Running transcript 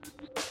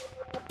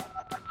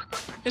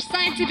The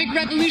scientific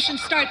revolution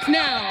starts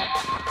now.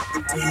 The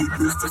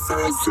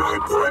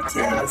DSPod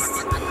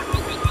podcast.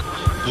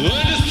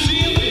 Let us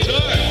see in the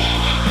dark.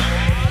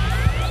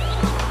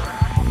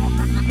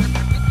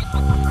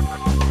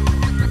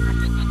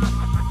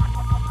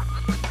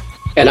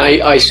 And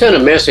I sent a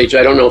message,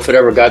 I don't know if it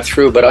ever got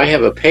through, but I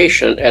have a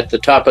patient at the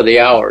top of the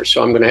hour,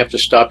 so I'm going to have to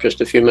stop just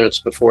a few minutes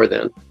before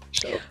then.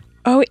 So.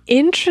 Oh,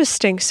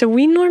 interesting. So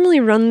we normally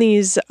run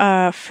these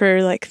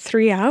for like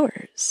 3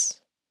 hours.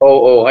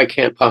 Oh, I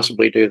can't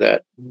possibly do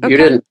that. Okay. You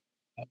didn't.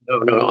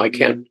 No, I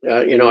can't.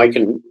 I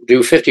can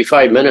do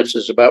 55 minutes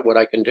is about what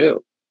I can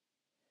do.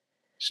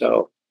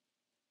 So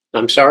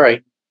I'm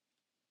sorry.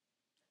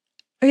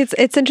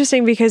 It's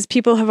interesting because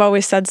people have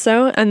always said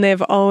so, and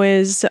they've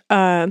always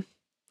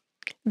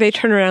they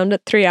turn around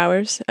at 3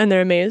 hours and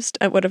they're amazed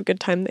at what a good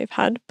time they've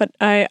had. But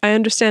I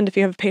understand if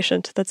you have a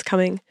patient that's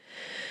coming,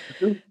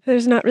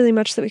 there's not really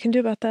much that we can do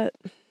about that.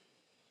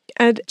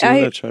 And do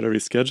you want to try to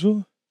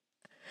reschedule?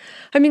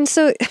 I mean,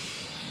 so,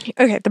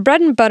 okay, the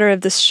bread and butter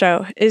of this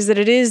show is that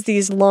it is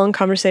these long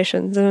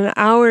conversations, and an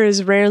hour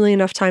is rarely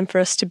enough time for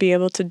us to be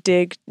able to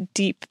dig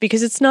deep,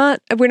 because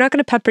we're not going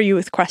to pepper you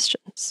with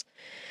questions.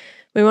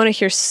 We want to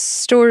hear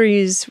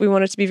stories. We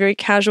want it to be very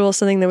casual,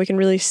 something that we can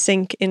really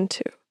sink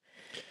into.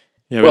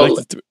 Yeah, we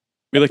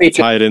like to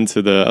tie it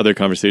into the other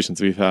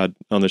conversations we've had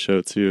on the show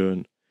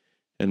too,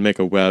 and make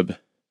a web.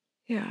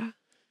 Yeah.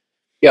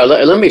 Yeah,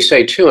 let me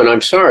say too, and I'm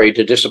sorry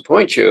to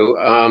disappoint you.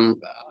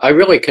 I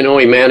really can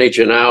only manage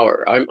an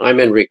hour. I'm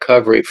in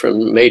recovery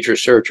from major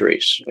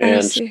surgeries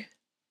and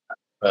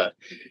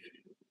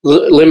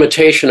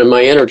limitation of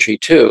my energy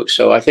too.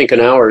 So I think an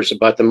hour is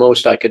about the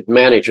most I could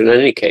manage in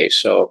any case.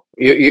 So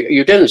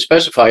you didn't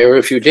specify, or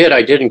if you did,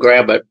 I didn't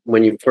grab it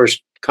when you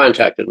first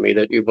contacted me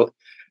that you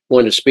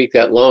wanted to speak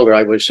that longer.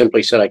 I would have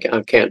simply said I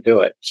can't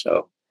do it.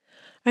 So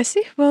I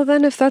see. Well,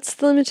 then if that's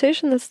the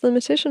limitation, that's the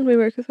limitation. We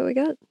work with what we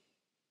got.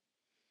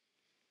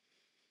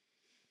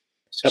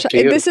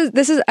 This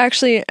is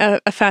actually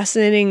a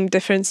fascinating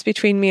difference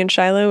between me and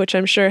Shiloh, which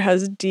I'm sure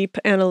has deep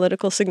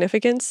analytical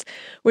significance,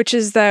 which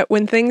is that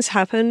when things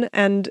happen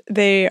and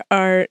they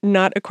are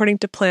not according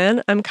to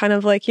plan, I'm kind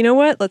of like, you know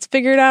what, let's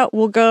figure it out.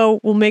 We'll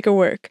make it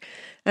work.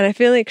 And I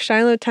feel like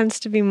Shiloh tends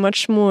to be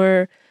much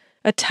more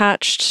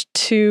attached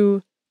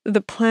to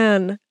the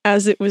plan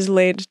as it was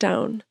laid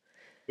down.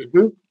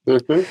 Mm-hmm.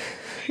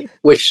 Mm-hmm.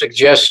 Which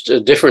suggests a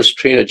difference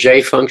between a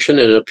J function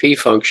and a P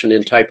function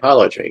in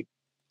typology.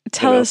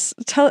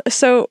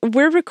 So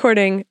we're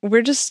recording.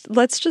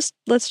 Let's just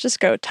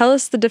go. Tell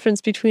us the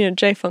difference between a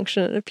J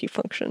function and a P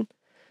function.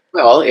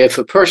 Well, if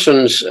a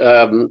person's,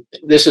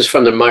 this is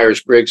from the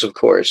Myers-Briggs, of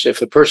course,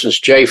 if a person's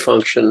J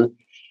function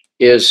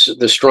is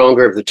the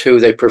stronger of the two,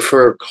 they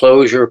prefer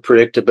closure,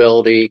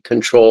 predictability,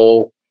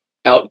 control,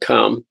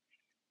 outcome.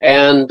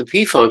 And the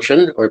P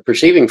function, or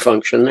perceiving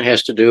function,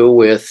 has to do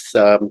with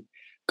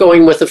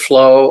going with the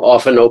flow,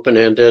 often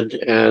open-ended,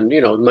 and,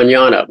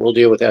 mañana, we'll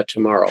deal with that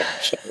tomorrow.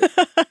 So,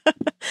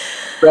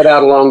 spread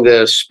out along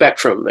the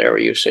spectrum there,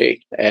 you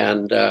see.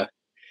 And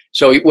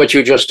so what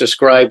you just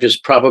described is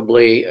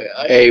probably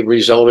a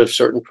result of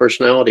certain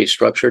personality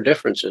structure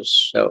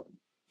differences. So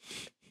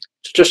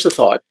it's just a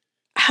thought.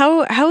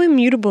 How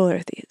immutable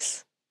are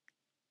these?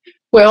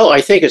 Well, I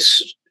think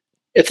it's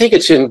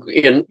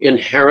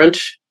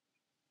inherent.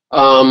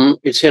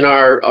 It's in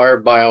our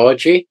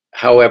biology.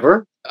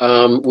 However,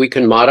 we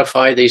can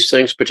modify these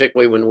things,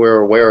 particularly when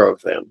we're aware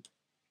of them.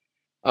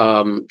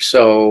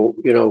 So,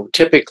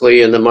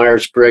 typically in the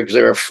Myers-Briggs,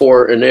 there are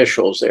 4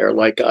 initials there,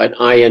 like an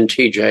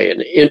INTJ,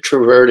 an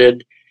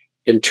introverted,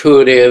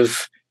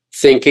 intuitive,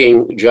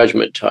 thinking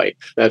judgment type.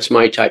 That's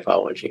my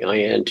typology,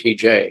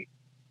 INTJ.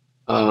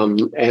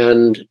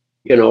 And,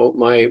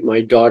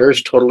 my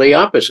daughter's totally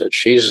opposite.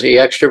 She's the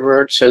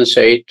extrovert,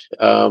 sensate,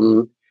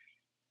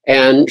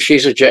 and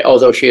she's a J,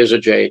 although she is a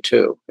J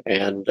too.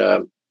 And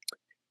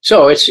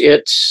so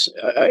it's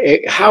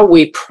how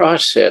we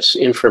process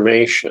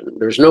information.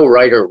 There's no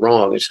right or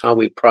wrong. It's how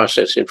we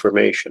process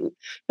information,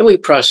 and we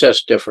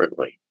process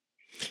differently.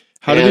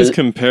 How do these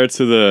compare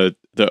to the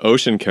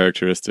ocean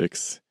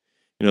characteristics?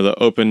 The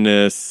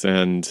openness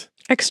and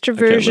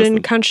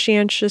extroversion,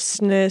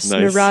 conscientiousness,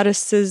 nice.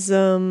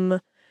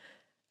 Neuroticism.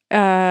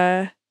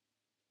 The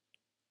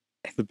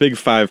big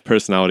 5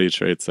 personality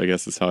traits, I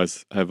guess, is how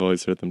I've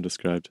always heard them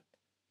described.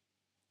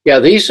 Yeah,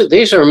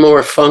 these are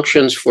more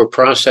functions for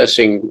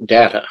processing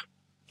data.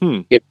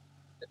 If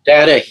the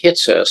data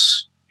hits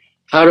us,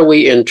 how do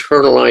we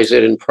internalize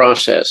it and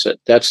process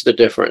it? That's the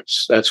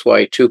difference. That's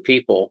why 2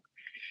 people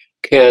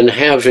can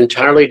have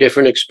entirely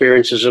different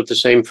experiences of the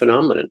same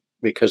phenomenon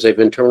because they've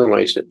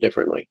internalized it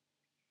differently.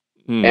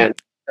 And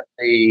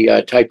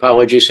the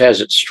typology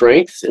has its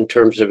strength in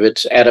terms of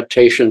its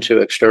adaptation to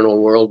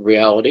external world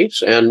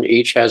realities, and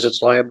each has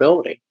its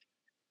liability.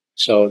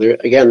 So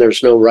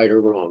there's no right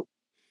or wrong.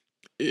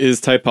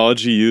 Is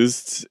typology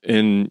used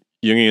in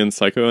Jungian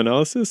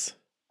psychoanalysis?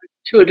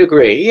 To a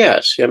degree,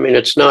 yes. I mean,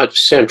 it's not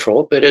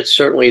central, but it's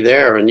certainly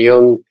there. And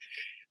Jung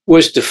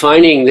was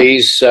defining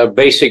these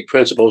basic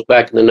principles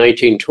back in the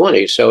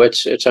 1920s. So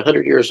it's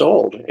 100 years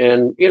old,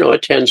 and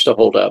it tends to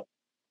hold up.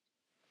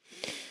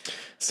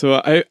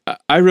 So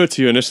I wrote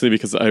to you initially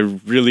because I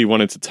really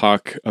wanted to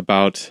talk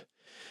about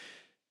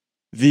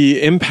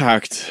the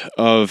impact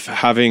of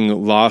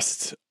having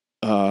lost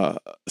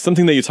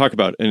something that you talk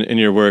about in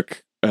your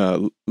work,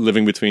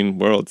 Living Between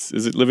Worlds.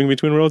 Is it Living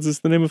Between Worlds is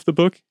the name of the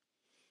book?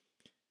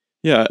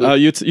 Yeah,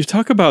 you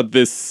talk about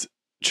this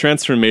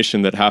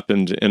transformation that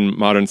happened in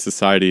modern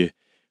society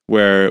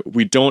where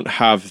we don't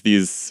have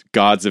these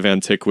gods of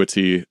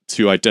antiquity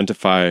to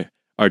identify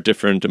our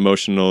different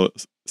emotional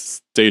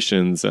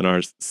stations and our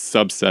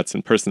subsets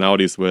and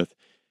personalities with.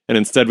 And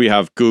instead we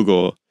have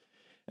Google,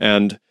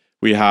 and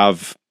we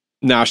have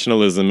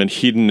nationalism and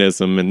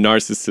hedonism and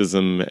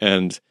narcissism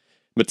and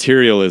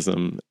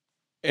materialism.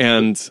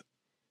 And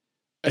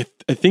I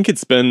think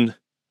it's been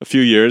a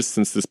few years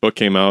since this book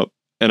came out,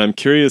 and I'm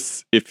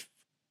curious if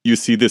you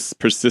see this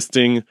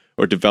persisting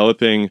or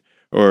developing,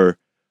 or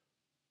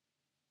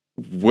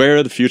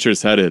where the future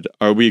is headed.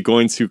 Are we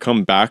going to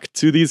come back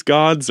to these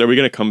gods? Are we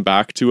going to come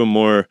back to a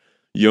more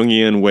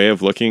Jungian way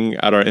of looking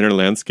at our inner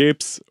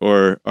landscapes?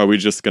 Or are we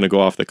just going to go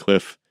off the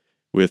cliff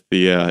with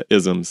the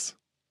isms?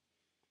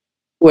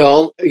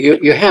 Well,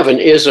 you have an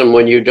ism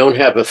when you don't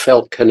have a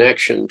felt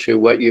connection to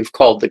what you've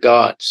called the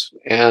gods.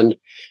 And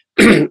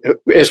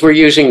as we're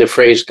using the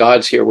phrase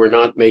gods here, we're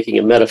not making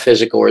a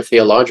metaphysical or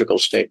theological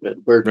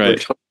statement. We're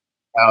talking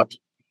about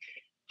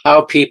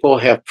how people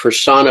have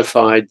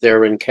personified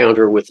their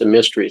encounter with the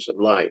mysteries of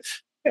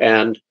life.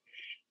 And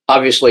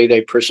obviously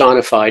they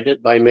personified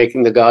it by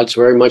making the gods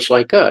very much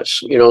like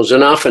us.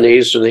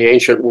 Xenophanes in the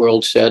ancient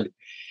world said,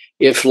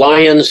 if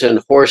lions and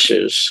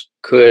horses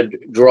could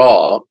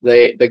draw,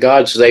 the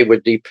gods they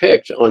would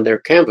depict on their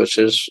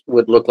canvases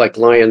would look like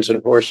lions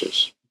and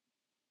horses.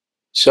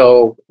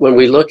 So when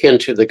we look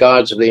into the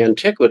gods of the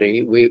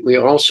antiquity, we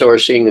also are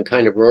seeing a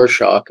kind of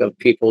Rorschach of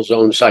people's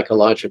own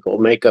psychological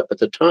makeup at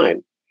the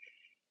time.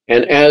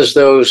 And as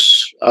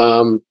those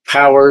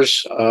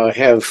powers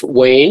have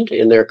waned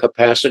in their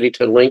capacity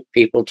to link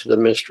people to the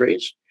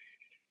mysteries,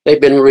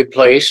 they've been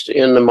replaced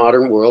in the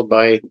modern world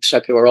by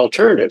secular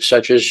alternatives,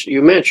 such as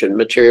you mentioned,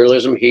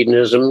 materialism,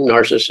 hedonism,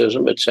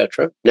 narcissism,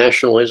 etc.,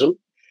 nationalism,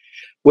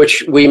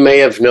 which we may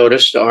have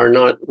noticed are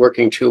not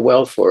working too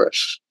well for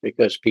us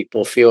because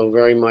people feel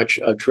very much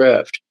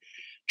adrift.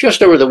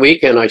 Just over the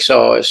weekend, I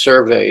saw a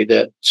survey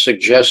that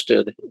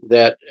suggested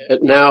that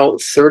now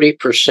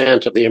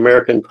 30% of the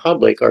American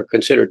public are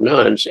considered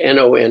nones,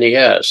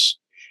 N-O-N-E-S.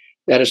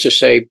 That is to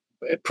say,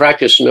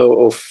 practice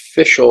no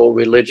official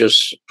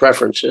religious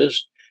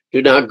preferences,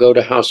 do not go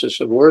to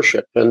houses of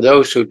worship. And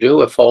those who do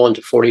have fallen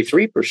to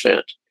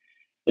 43%.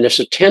 And it's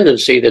a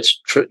tendency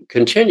that's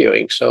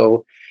continuing.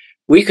 So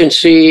we can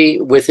see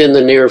within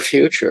the near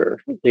future,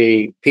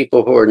 the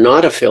people who are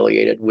not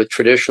affiliated with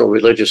traditional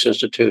religious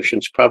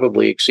institutions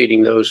probably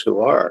exceeding those who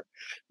are,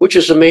 which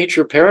is a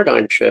major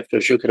paradigm shift,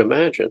 as you can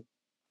imagine.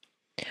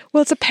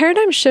 Well, it's a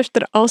paradigm shift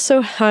that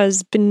also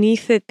has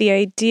beneath it the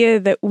idea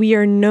that we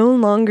are no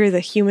longer the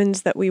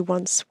humans that we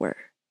once were,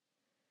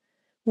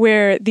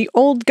 where the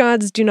old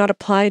gods do not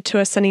apply to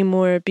us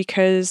anymore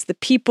because the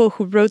people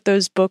who wrote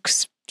those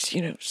books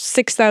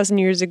 6,000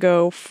 years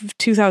ago,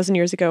 2,000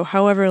 years ago,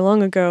 however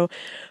long ago,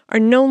 are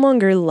no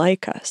longer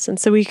like us. And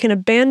so we can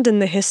abandon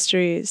the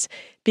histories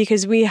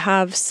because we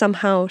have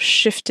somehow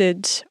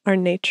shifted our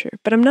nature.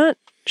 But I'm not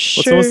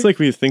sure. Well, it's almost like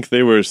we think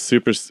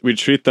we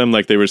treat them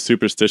like they were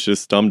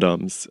superstitious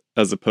dum-dums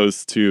as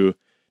opposed to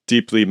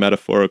deeply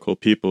metaphorical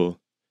people.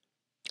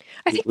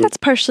 I think that's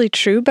partially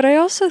true, but I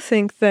also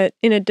think that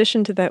in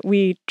addition to that,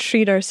 we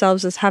treat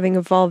ourselves as having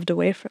evolved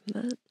away from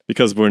that.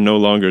 Because we're no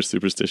longer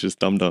superstitious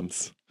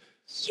dum-dums.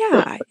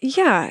 Yeah,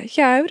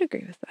 I would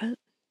agree with that.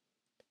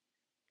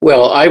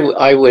 Well,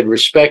 I would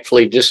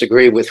respectfully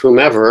disagree with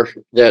whomever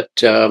that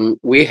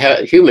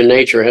human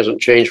nature hasn't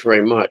changed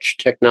very much.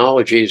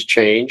 Technology has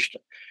changed,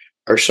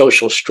 our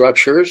social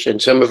structures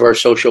and some of our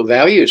social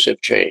values have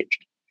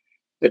changed.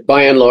 But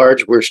by and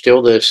large, we're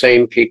still the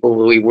same people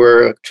we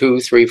were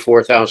 2,000, 3,000,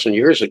 4,000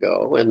 years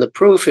ago. And the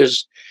proof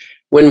is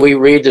when we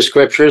read the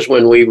scriptures,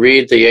 when we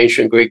read the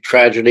ancient Greek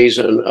tragedies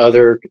and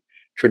other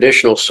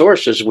traditional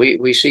sources,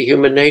 we see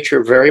human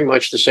nature very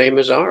much the same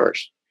as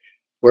ours.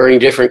 Wearing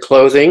different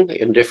clothing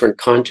in different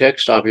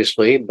contexts,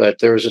 obviously, but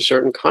there is a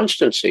certain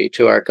constancy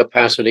to our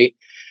capacity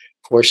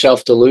for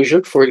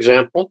self-delusion, for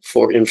example,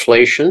 for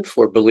inflation,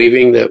 for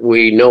believing that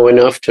we know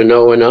enough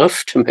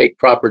to make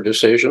proper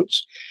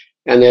decisions,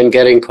 and then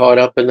getting caught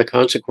up in the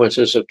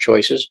consequences of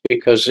choices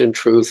because in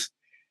truth,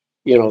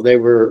 there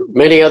were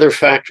many other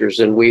factors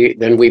than we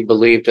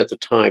believed at the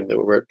time that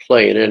were at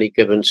play in any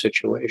given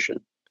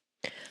situation.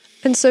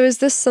 And so is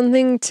this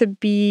something to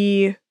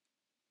be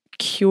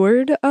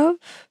cured of?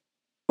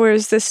 Or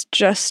is this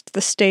just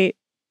the state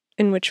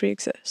in which we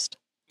exist?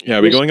 Yeah,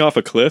 are we going off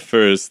a cliff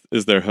or is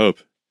there hope?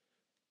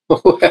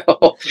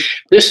 Well,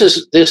 this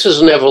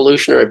is an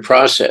evolutionary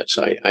process,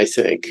 I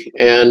think.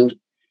 And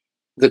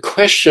the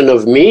question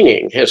of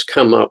meaning has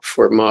come up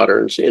for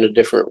moderns in a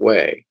different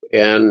way.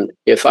 And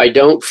if I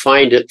don't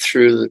find it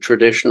through the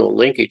traditional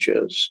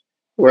linkages,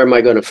 where am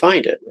I going to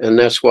find it? And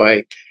that's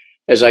why,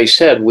 as I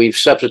said, we've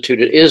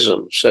substituted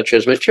isms such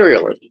as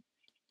materialism,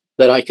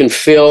 that I can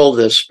fill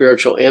the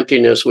spiritual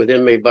emptiness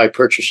within me by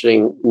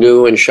purchasing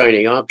new and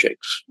shiny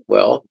objects.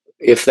 Well,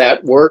 if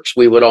that works,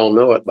 we would all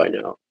know it by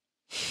now.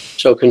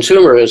 So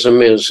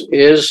consumerism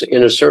is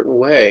in a certain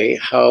way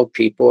how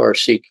people are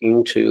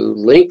seeking to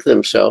link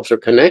themselves or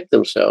connect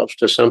themselves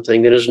to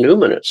something that is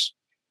numinous.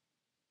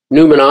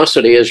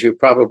 Numinosity, as you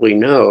probably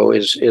know,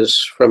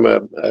 is from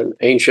an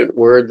ancient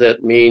word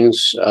that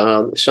means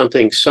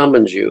something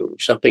summons you,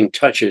 something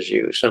touches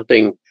you,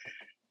 something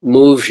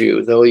moves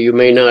you, though you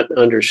may not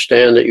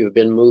understand that you've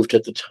been moved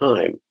at the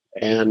time.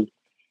 And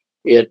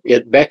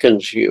it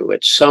beckons you,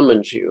 it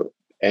summons you,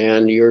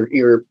 and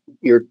you're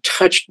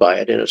touched by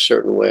it in a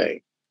certain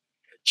way.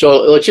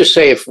 So let's just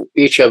say if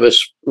each of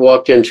us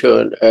walked into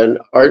an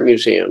art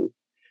museum,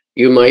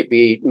 you might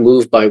be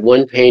moved by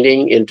one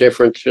painting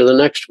indifferent to the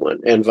next one,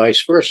 and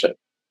vice versa.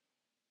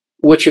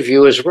 Which of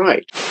you is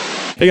right?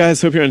 Hey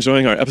guys, hope you're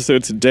enjoying our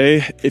episode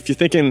today. If you're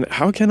thinking,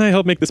 how can I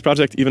help make this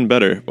project even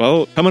better?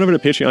 Well, come on over to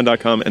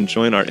patreon.com and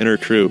join our inner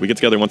crew. We get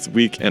together once a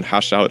week and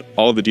hash out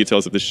all of the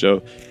details of this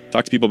show,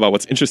 talk to people about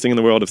what's interesting in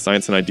the world of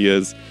science and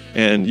ideas,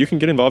 and you can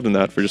get involved in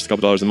that for just a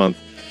couple dollars a month.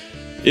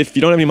 If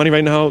you don't have any money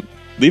right now,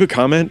 leave a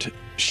comment,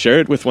 share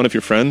it with one of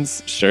your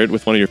friends, share it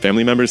with one of your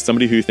family members,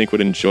 somebody who you think would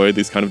enjoy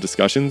these kind of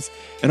discussions.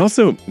 And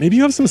also, maybe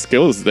you have some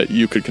skills that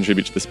you could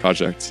contribute to this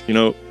project. You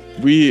know,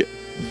 we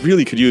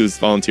really could use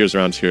volunteers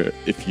around here.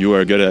 If you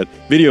are good at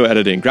video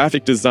editing,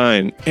 graphic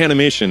design,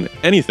 animation,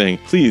 anything,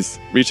 please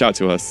reach out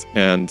to us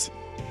and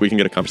we can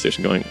get a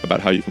conversation going about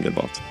how you can get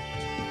involved.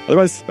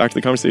 Otherwise, back to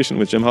the conversation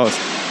with Jim Hollis.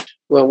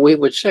 Well, we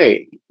would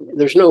say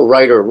there's no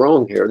right or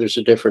wrong here. There's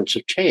a difference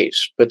of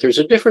taste, but there's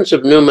a difference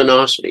of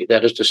numinosity.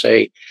 That is to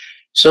say,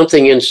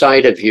 something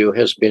inside of you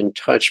has been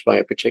touched by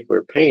a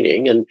particular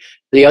painting and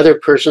the other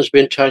person's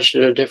been touched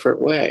in a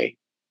different way.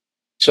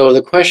 So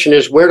the question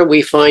is, where do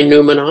we find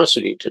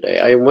numinosity today?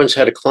 I once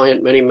had a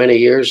client many, many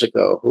years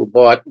ago who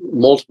bought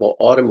multiple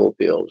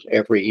automobiles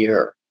every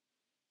year,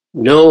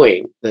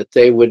 knowing that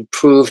they would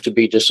prove to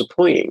be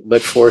disappointing.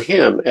 But for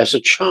him, as a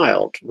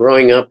child,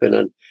 growing up in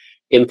an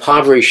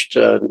impoverished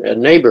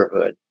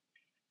neighborhood,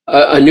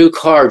 a new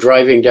car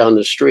driving down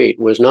the street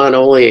was not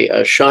only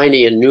a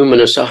shiny and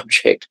numinous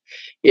object,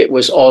 it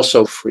was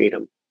also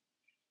freedom.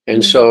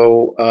 And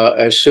so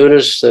as soon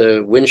as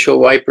the windshield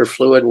wiper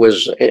fluid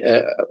was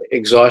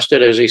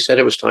exhausted, as he said,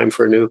 it was time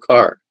for a new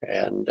car.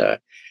 And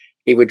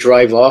he would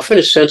drive off and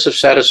his sense of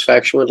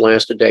satisfaction would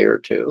last a day or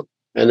two.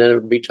 And then it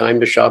would be time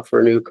to shop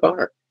for a new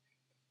car.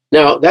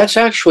 Now, that's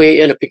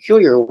actually, in a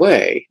peculiar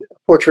way, a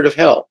portrait of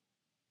hell.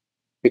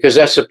 Because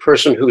that's a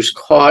person who's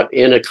caught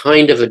in a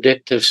kind of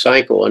addictive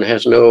cycle and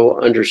has no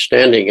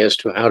understanding as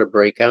to how to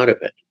break out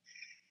of it.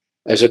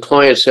 As a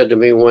client said to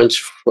me once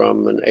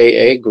from an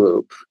AA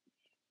group,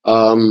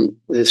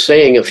 the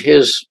saying of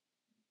his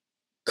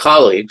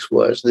colleagues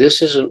was,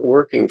 "This isn't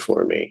working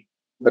for me,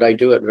 but I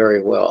do it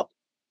very well."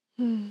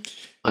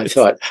 I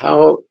thought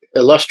how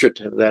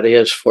illustrative that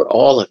is for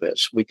all of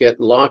us. We get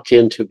locked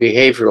into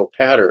behavioral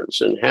patterns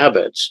and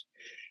habits,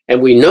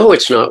 and we know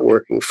it's not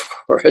working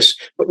for us,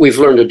 but we've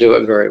learned to do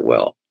it very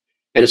well.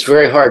 And it's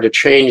very hard to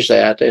change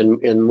that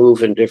and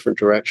move in different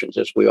directions,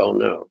 as we all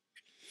know.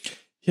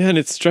 Yeah, and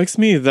it strikes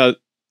me that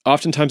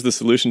oftentimes the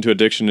solution to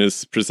addiction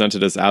is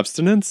presented as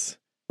abstinence,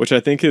 which I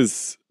think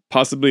is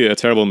possibly a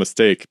terrible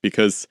mistake,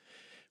 because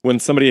when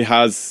somebody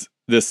has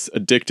this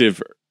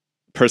addictive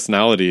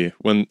personality,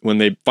 when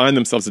they find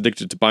themselves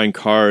addicted to buying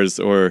cars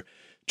or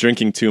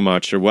drinking too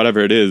much or whatever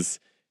it is,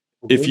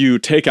 if you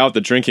take out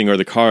the drinking or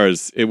the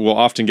cars, it will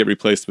often get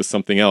replaced with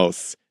something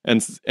else.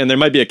 And there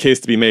might be a case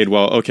to be made,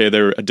 well, okay,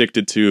 they're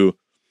addicted to,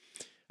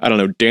 I don't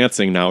know,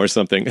 dancing now or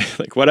something,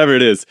 like whatever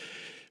it is.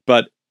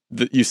 But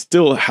you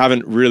still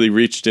haven't really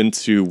reached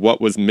into what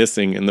was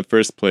missing in the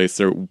first place,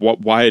 or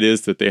why it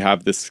is that they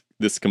have this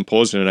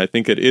compulsion. And I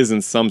think it is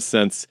in some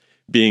sense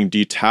being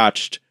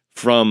detached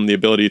from the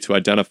ability to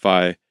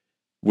identify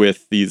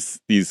with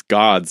these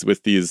gods,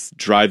 with these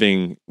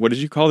driving, what did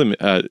you call them?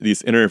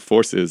 These inner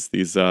forces,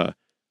 these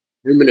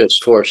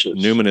numinous forces.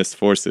 Numinous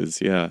forces,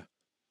 yeah.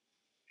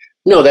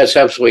 No, that's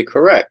absolutely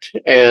correct.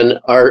 And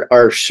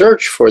our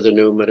search for the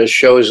numinous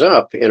shows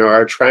up in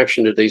our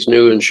attraction to these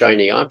new and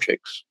shiny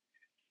objects.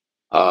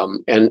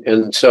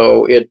 And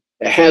so it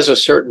has a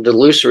certain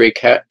delusory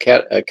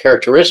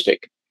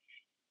characteristic.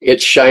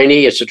 It's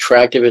shiny, it's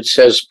attractive, it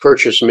says,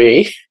 "Purchase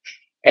me."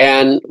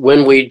 And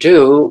when we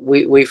do,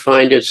 we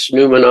find its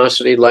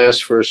numinosity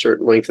lasts for a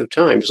certain length of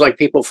time. It's like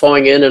people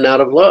falling in and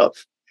out of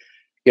love.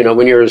 You know,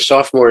 when you're a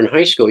sophomore in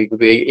high school, you can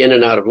be in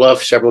and out of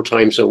love several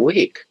times a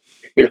week,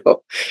 you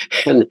know,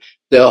 and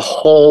the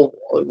whole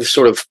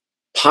sort of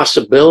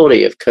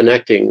possibility of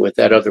connecting with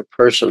that other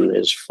person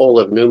is full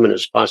of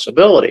numinous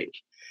possibilities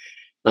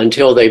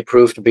until they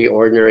prove to be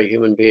ordinary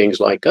human beings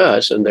like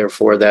us, and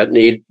therefore that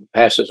need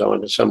passes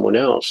on to someone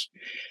else.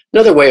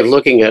 Another way of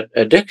looking at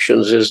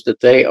addictions is that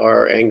they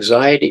are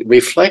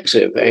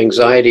reflexive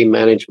anxiety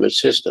management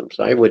systems.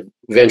 I would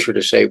venture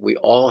to say we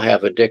all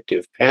have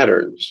addictive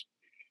patterns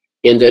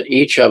in that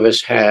each of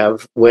us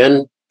have,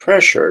 when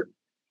pressured,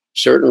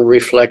 certain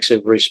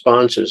reflexive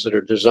responses that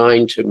are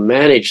designed to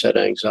manage that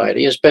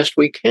anxiety as best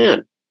we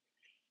can.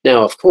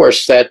 Now, of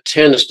course, that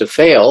tends to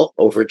fail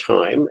over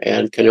time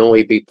and can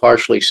only be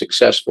partially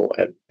successful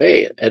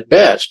at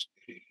best.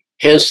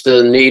 Hence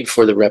the need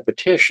for the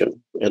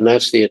repetition. And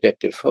that's the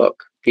addictive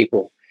hook.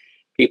 People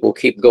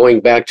keep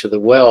going back to the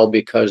well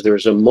because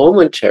there's a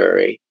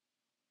momentary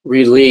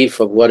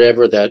relief of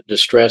whatever that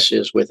distress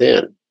is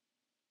within.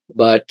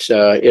 But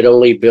it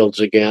only builds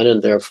again,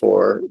 and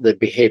therefore the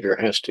behavior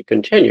has to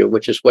continue,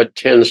 which is what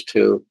tends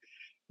to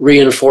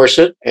reinforce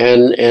it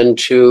and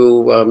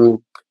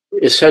to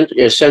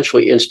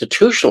essentially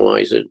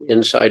institutionalize it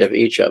inside of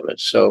each of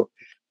us. So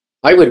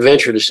I would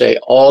venture to say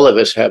all of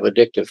us have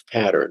addictive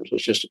patterns.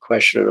 It's just a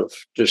question of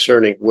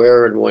discerning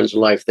where in one's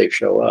life they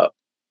show up.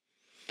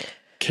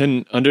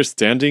 Can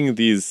understanding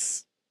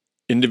these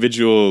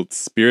individual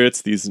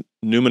spirits, these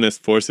numinous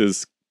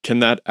forces, can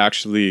that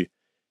actually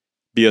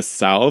be a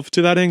salve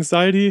to that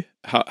anxiety?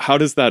 How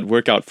does that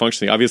work out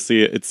functionally?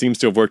 Obviously, it seems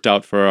to have worked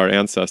out for our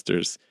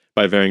ancestors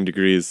by varying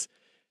degrees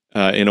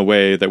in a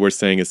way that we're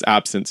saying is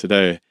absent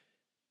today.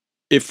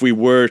 If we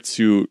were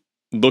to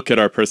look at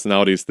our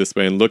personalities this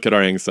way and look at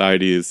our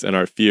anxieties and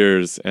our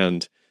fears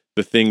and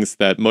the things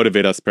that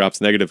motivate us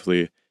perhaps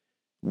negatively,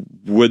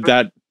 would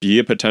that be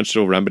a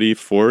potential remedy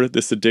for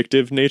this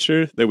addictive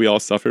nature that we all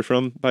suffer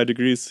from by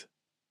degrees?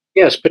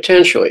 Yes,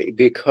 potentially,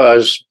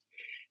 because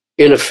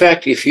in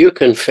effect, if you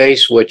can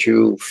face what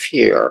you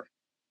fear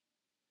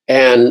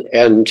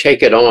and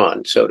take it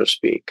on, so to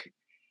speak,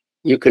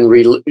 you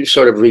can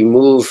sort of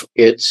remove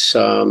its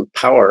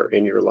power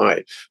in your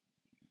life.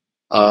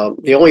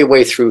 The only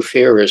way through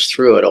fear is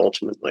through it,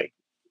 ultimately.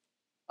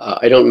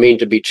 I don't mean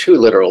to be too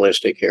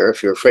literalistic here.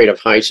 If you're afraid of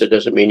heights, it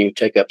doesn't mean you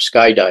take up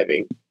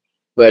skydiving.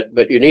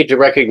 But you need to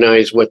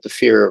recognize what the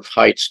fear of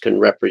heights can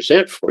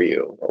represent for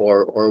you,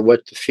 or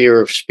what the fear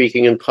of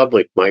speaking in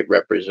public might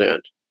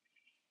represent,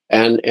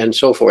 and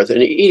so forth.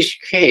 In each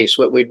case,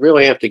 what we'd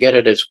really have to get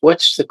at is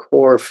what's the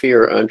core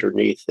fear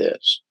underneath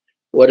this?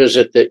 What is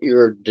it that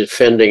you're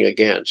defending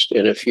against?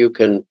 And if you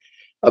can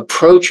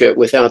approach it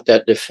without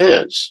that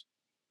defense,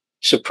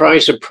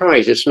 surprise,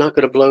 surprise, it's not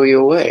going to blow you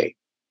away.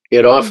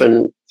 It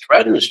often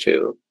threatens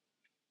to.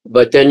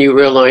 But then you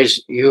realize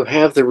you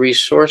have the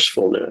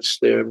resourcefulness,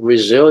 the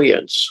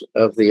resilience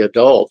of the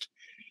adult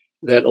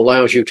that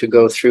allows you to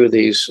go through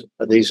these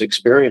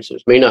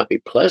experiences. May not be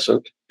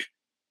pleasant,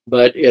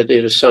 but it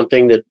is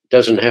something that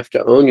doesn't have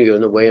to own you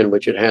in the way in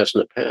which it has in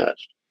the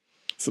past.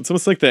 So it's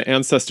almost like the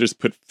ancestors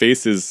put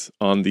faces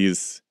on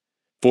these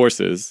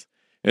forces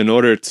in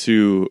order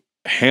to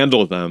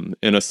handle them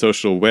in a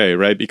social way,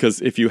 right? Because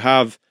if you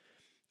have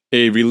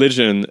a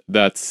religion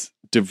that's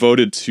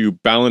devoted to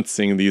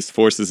balancing these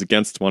forces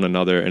against one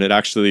another, and it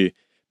actually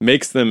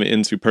makes them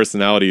into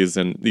personalities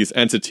and these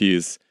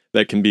entities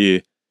that can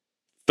be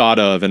thought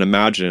of and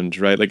imagined,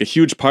 right? Like a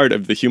huge part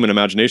of the human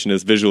imagination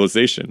is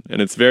visualization.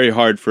 And it's very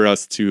hard for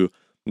us to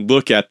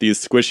look at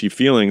these squishy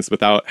feelings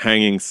without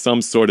hanging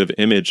some sort of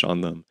image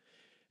on them.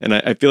 And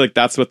I feel like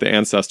that's what the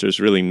ancestors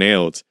really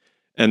nailed.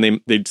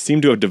 And they seem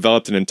to have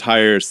developed an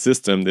entire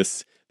system.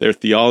 Their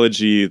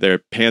theology, their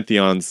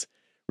pantheons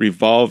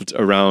revolved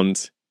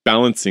around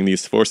balancing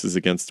these forces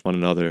against one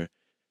another,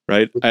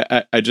 right?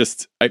 I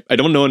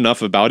don't know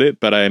enough about it,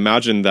 but I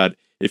imagine that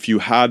if you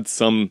had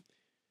some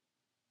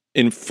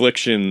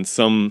infliction,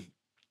 some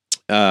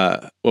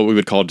what we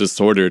would call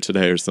disorder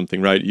today or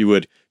something, right? You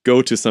would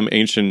go to some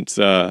ancient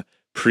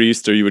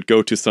priest, or you would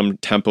go to some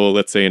temple,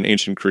 let's say in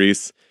ancient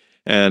Greece,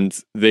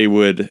 and they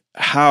would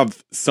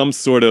have some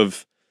sort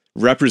of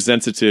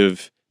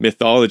representative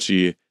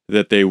mythology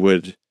that they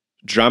would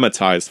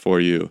dramatize for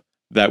you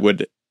that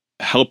would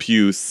help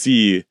you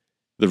see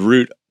the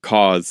root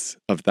cause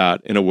of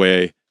that in a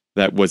way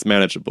that was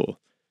manageable.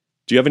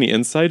 Do you have any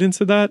insight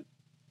into that?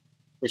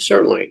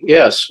 Certainly,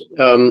 yes.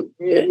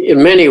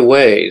 In many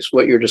ways,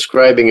 what you're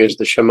describing is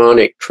the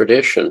shamanic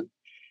tradition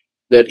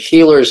that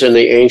healers in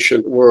the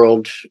ancient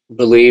world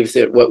believed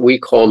that what we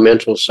call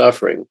mental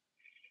suffering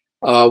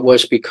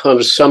was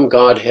because some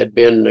god had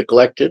been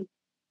neglected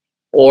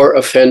or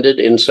offended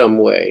in some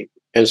way.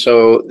 And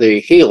so the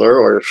healer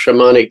or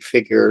shamanic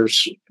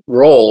figure's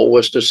role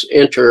was to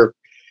enter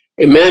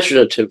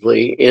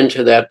imaginatively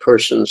into that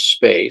person's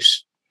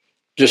space,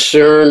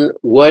 discern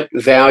what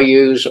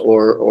values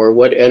or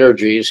what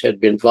energies had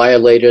been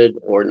violated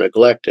or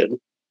neglected,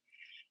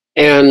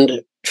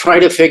 and try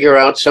to figure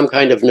out some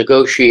kind of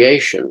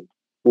negotiation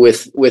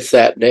with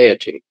that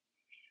deity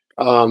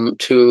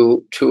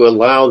to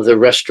allow the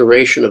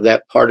restoration of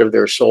that part of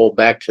their soul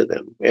back to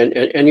them.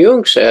 And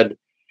Jung said,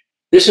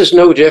 this is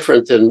no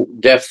different than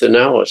depth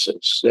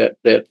analysis,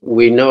 that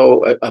we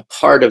know a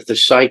part of the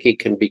psyche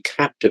can be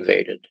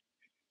captivated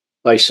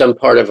by some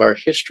part of our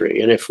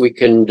history. And if we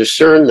can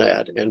discern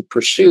that and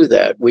pursue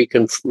that, we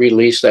can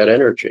release that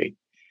energy.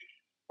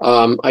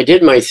 I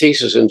did my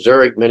thesis in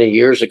Zurich many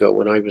years ago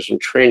when I was in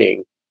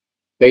training,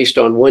 based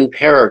on one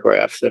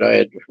paragraph that I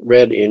had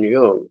read in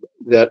Jung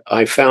that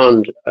I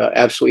found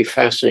absolutely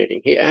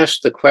fascinating. He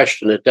asked the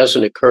question that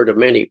doesn't occur to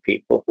many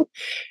people.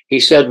 He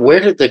said, where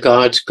did the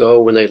gods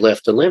go when they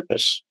left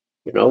Olympus?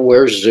 You know,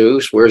 where's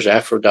Zeus? Where's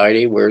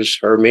Aphrodite? Where's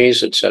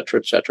Hermes, et cetera,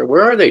 et cetera?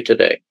 Where are they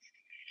today?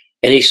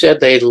 And he said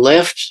they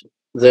left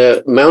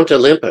the Mount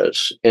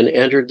Olympus and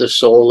entered the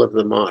soul of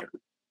the modern.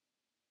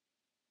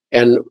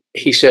 And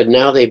he said,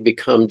 now they've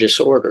become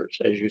disorders,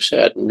 as you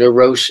said,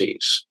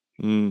 neuroses,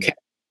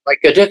 like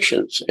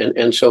addictions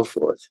and so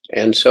forth.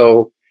 And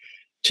so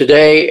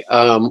today,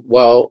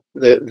 while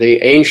the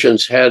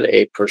ancients had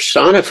a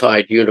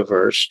personified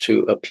universe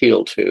to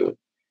appeal to,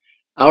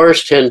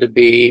 ours tend to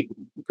be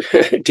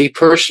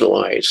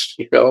depersonalized.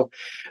 You know,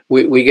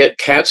 we get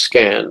CAT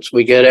scans,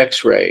 we get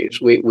X-rays,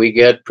 we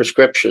get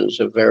prescriptions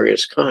of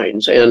various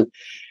kinds. And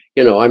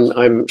you know,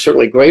 I'm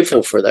certainly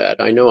grateful for that.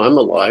 I know I'm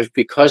alive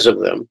because of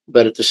them.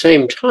 But at the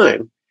same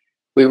time,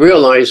 we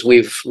realize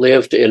we've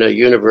lived in a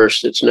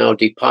universe that's now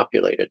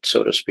depopulated,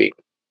 so to speak.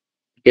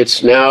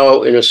 It's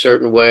now, in a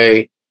certain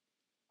way,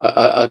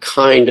 a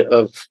kind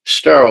of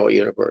sterile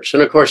universe.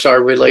 And of course,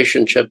 our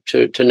relationship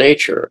to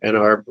nature and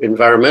our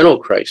environmental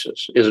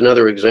crisis is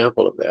another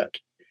example of that.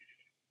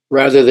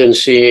 Rather than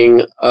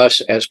seeing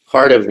us as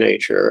part of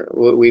nature,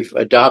 we've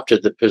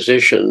adopted the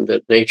position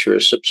that nature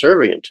is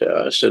subservient to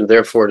us and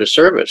therefore to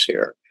serve us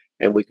here.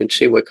 And we can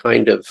see what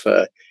kind of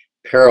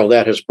peril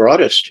that has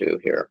brought us to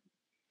here.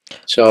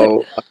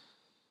 So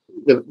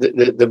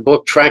the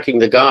book Tracking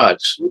the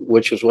Gods,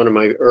 which was one of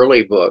my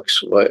early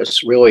books,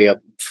 was really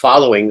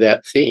following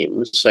that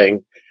theme,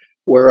 saying,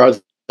 where are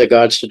the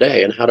gods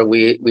today and how do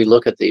we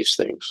look at these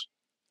things?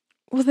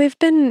 Well, they've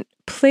been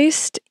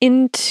placed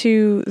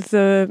into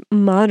the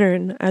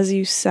modern, as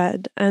you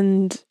said,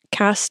 and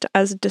cast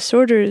as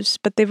disorders,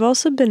 but they've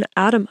also been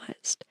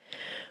atomized,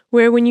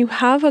 where when you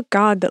have a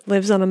god that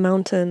lives on a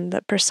mountain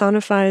that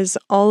personifies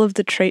all of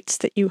the traits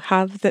that you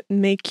have that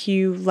make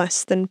you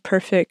less than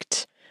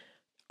perfect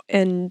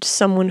and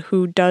someone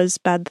who does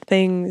bad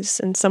things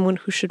and someone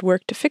who should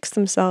work to fix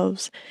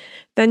themselves,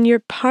 then you're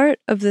part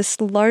of this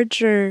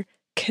larger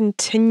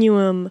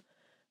continuum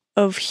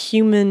of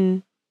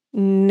human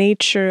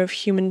nature, of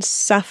human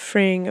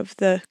suffering, of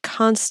the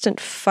constant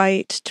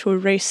fight to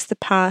erase the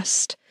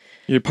past.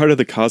 You're part of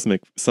the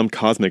some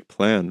cosmic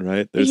plan,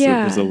 right? There's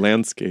a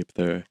landscape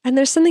there. And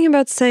there's something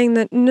about saying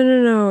that,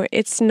 no,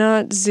 it's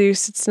not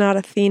Zeus, it's not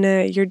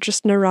Athena, you're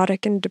just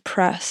neurotic and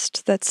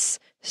depressed. That's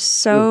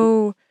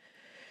so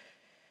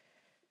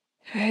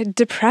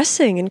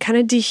depressing and kind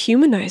of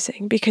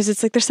dehumanizing, because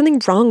it's like there's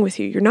something wrong with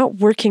you. You're not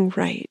working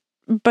right.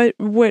 But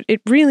what it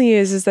really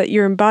is that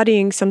you're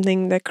embodying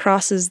something that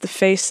crosses the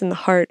face and the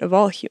heart of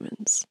all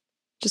humans,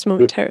 just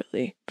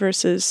momentarily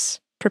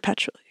versus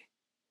perpetually.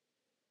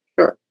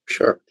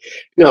 Sure.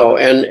 No,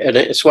 and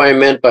it's why I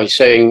meant by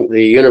saying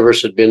the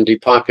universe had been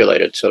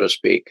depopulated, so to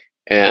speak,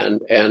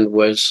 and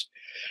is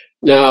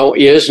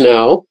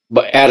now,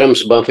 but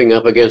atoms bumping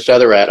up against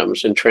other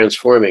atoms and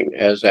transforming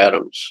as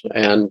atoms.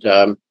 And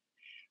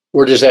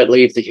where does that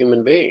leave the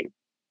human being?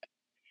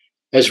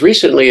 As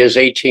recently as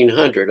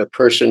 1800, a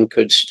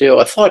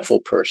thoughtful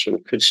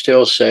person could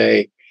still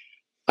say,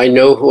 I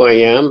know who I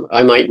am.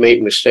 I might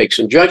make mistakes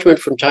in judgment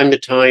from time to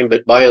time,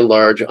 but by and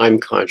large, I'm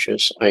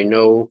conscious. I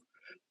know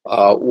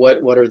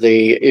what are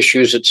the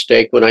issues at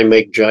stake when I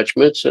make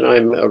judgments, and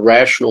I'm a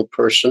rational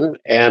person,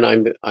 and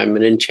I'm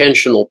an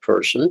intentional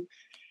person,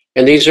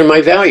 and these are my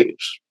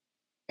values.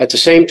 At the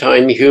same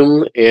time,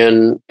 Hume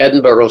in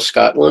Edinburgh,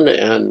 Scotland,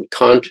 and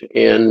Kant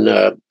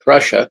in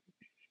Prussia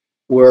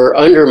were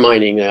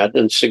undermining that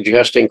and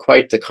suggesting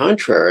quite the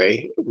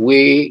contrary.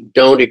 We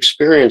don't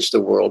experience the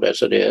world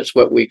as it is.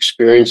 What we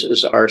experience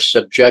is our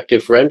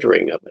subjective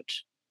rendering of it.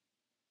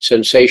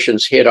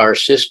 Sensations hit our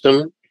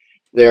system.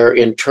 They're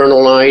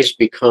internalized,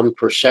 become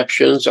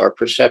perceptions. Our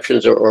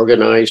perceptions are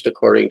organized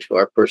according to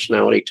our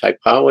personality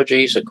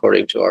typologies,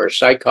 according to our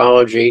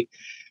psychology,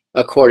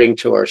 according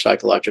to our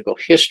psychological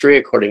history,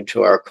 according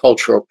to our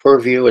cultural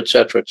purview, et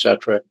cetera,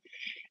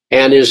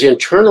 and is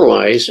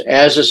internalized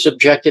as a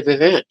subjective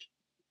event.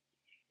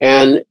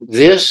 And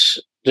this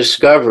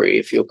discovery,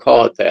 if you'll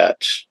call it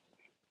that,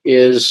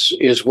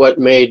 is what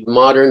made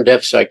modern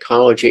depth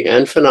psychology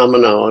and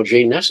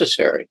phenomenology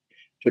necessary,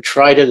 to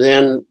try to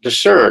then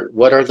discern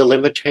what are the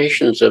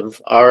limitations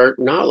of our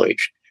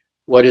knowledge.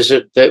 What is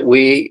it that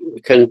we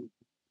can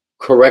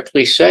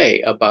correctly say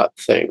about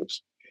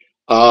things?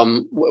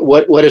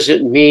 What does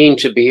it mean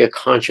to be a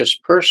conscious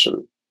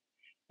person?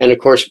 And of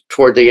course,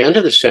 toward the end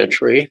of the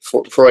century,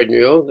 Freud and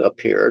Jung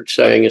appeared,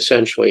 saying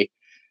essentially,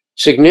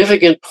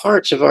 significant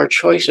parts of our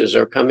choices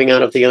are coming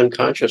out of the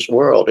unconscious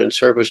world in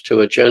service to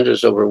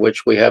agendas over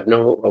which we have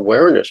no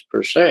awareness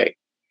per se.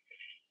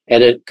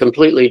 And it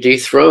completely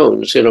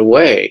dethrones, in a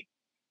way,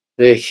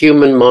 the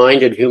human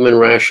mind and human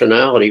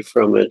rationality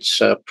from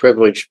its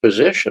privileged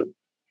position.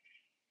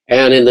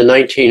 And in the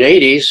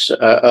 1980s,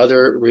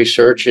 other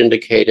research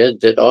indicated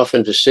that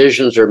often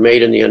decisions are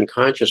made in the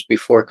unconscious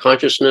before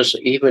consciousness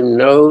even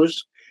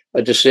knows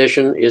a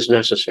decision is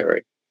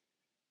necessary.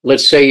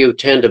 Let's say you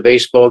attend a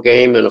baseball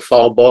game and a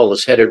foul ball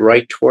is headed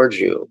right towards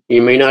you.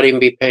 You may not even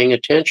be paying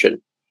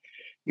attention.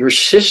 Your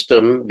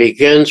system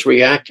begins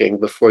reacting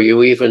before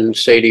you even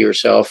say to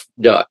yourself,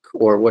 duck,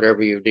 or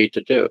whatever you need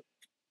to do.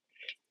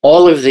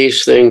 All of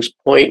these things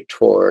point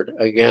toward,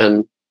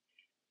 again,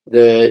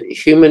 the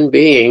human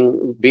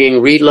being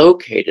being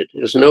relocated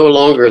is no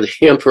longer the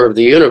emperor of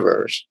the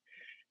universe,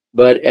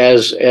 but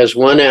as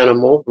one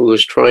animal who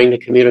is trying to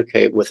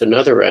communicate with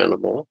another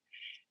animal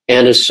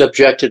and is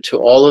subjected to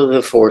all of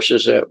the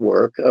forces at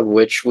work, of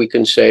which we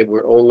can say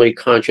we're only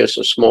conscious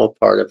a small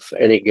part of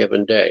any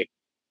given day.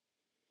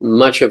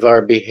 Much of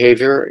our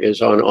behavior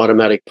is on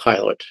automatic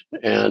pilot,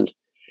 and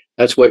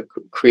that's what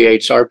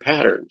creates our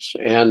patterns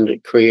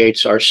and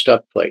creates our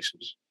stuck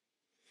places.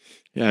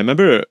 Yeah, I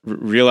remember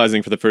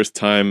realizing for the first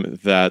time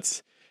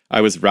that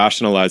I was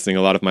rationalizing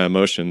a lot of my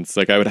emotions.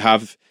 Like I would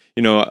have,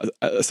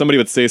 somebody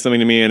would say something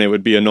to me and it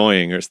would be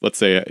annoying, or let's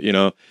say,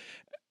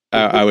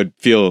 I would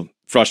feel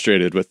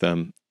frustrated with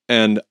them.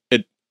 And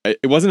it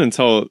wasn't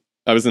until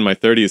I was in my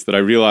 30s that I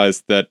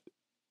realized that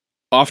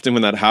often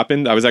when that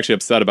happened, I was actually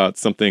upset about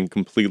something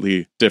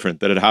completely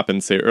different that had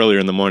happened, say, earlier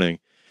in the morning.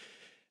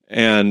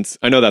 And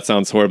I know that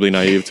sounds horribly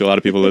naive to a lot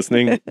of people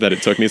listening, that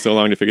it took me so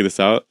long to figure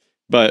this out.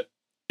 But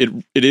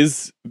it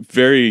is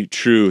very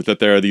true that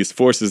there are these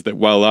forces that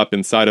well up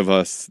inside of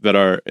us that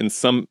are, in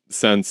some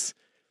sense,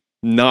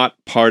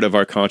 not part of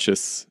our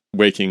conscious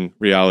waking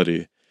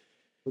reality.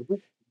 Mm-hmm.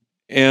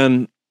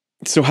 And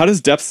so how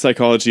does depth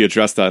psychology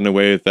address that in a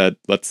way that,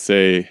 let's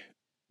say,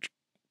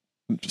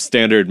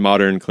 standard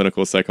modern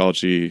clinical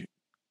psychology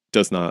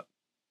does not?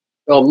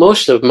 Well,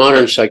 most of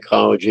modern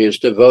psychology is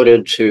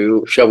devoted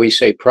to, shall we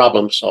say,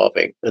 problem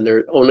solving. And there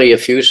are only a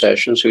few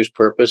sessions whose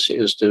purpose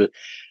is to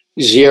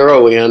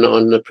zero in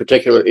on the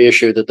particular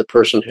issue that the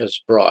person has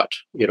brought,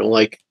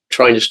 like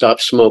trying to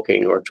stop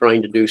smoking or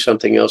trying to do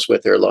something else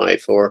with their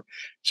life or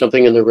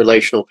something in the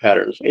relational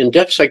patterns. In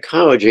depth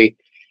psychology,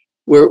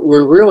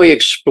 we're really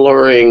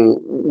exploring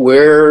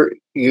where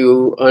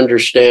you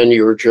understand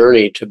your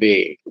journey to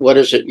be. What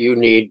is it you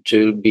need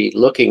to be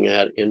looking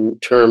at in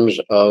terms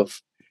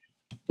of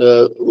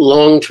the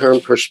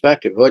long-term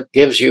perspective? What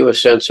gives you a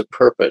sense of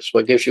purpose?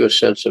 What gives you a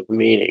sense of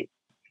meaning?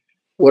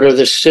 What are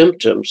the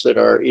symptoms that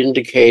are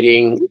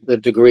indicating the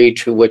degree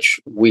to which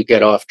we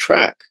get off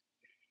track?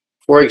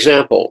 For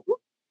example,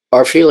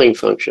 our feeling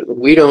function.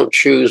 We don't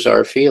choose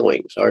our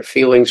feelings. Our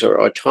feelings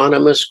are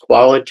autonomous,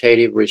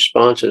 qualitative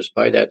responses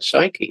by that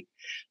psyche.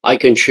 I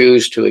can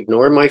choose to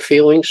ignore my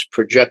feelings,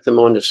 project them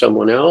onto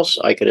someone else.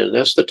 I can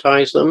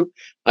anesthetize them.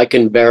 I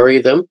can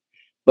bury them.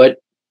 But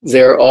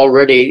they're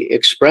already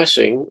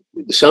expressing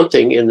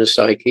something in the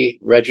psyche,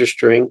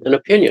 registering an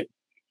opinion.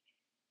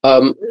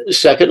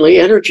 Secondly,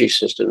 energy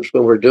systems.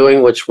 When we're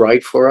doing what's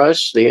right for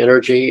us, the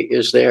energy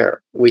is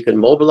there. We can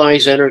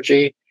mobilize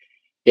energy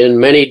in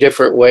many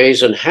different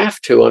ways and have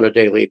to on a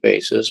daily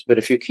basis. But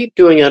if you keep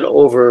doing it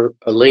over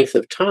a length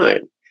of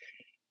time,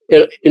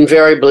 it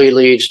invariably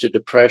leads to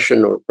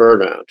depression or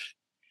burnout.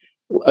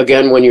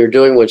 Again, when you're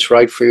doing what's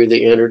right for you,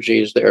 the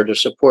energy is there to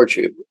support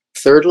you.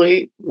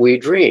 Thirdly, we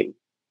dream.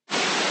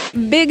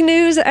 Big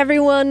news,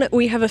 everyone.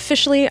 We have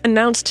officially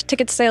announced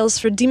ticket sales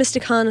for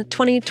Demysticon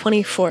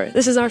 2024.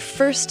 This is our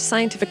first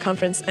scientific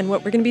conference, and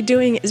what we're going to be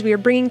doing is we are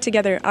bringing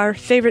together our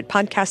favorite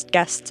podcast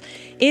guests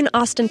in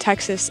Austin,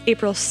 Texas,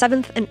 April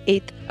 7th and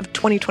 8th of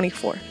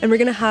 2024. And we're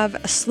going to have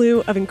a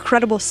slew of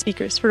incredible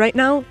speakers. For right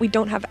now, we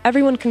don't have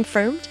everyone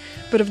confirmed,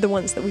 but of the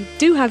ones that we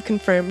do have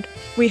confirmed,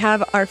 we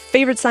have our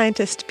favorite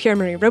scientist,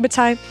 Pierre-Marie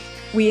Robitaille.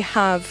 We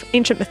have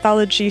ancient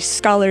mythology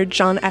scholar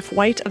John F.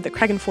 White of the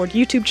Craig and Ford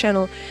YouTube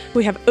channel.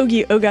 We have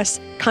Ogi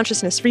Ogas,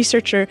 consciousness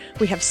researcher.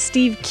 We have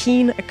Steve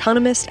Keen,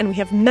 economist, and we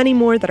have many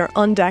more that are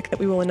on deck that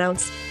we will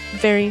announce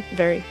very,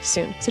 very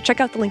soon. So check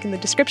out the link in the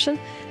description,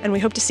 and we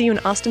hope to see you in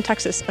Austin,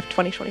 Texas of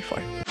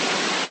 2024.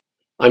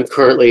 I'm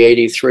currently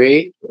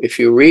 83. If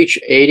you reach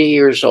 80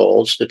 years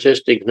old,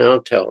 statistics now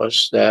tell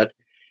us that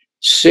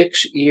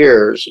 6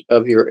 years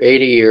of your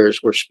 80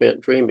 years were spent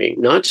dreaming,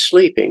 not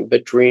sleeping,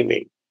 but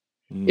dreaming.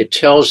 It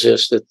tells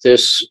us that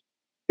this,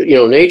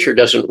 nature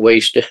doesn't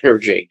waste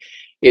energy.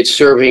 It's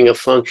serving a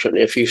function.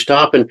 If you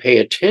stop and pay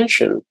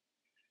attention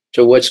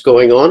to what's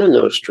going on in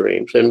those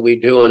dreams, and we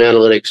do on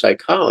analytic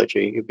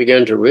psychology, you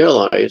begin to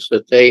realize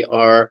that they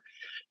are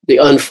the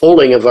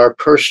unfolding of our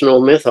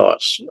personal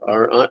mythos,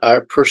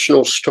 our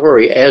personal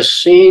story, as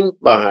seen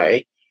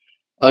by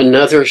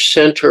another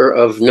center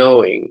of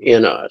knowing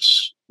in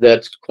us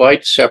that's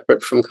quite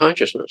separate from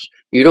consciousness.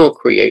 You don't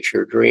create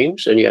your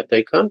dreams, and yet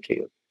they come to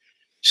you.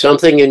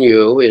 Something in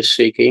you is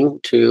seeking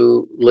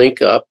to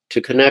link up, to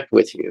connect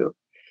with you,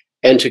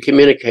 and to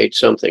communicate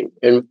something.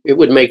 And it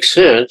would make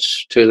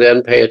sense to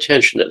then pay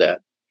attention to that.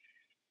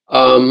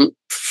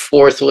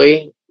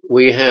 Fourthly,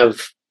 we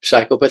have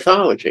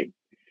psychopathology.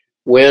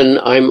 When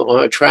I'm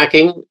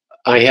tracking,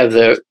 I have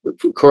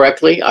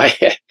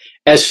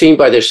as seen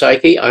by the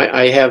psyche,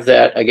 I have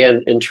that,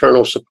 again,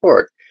 internal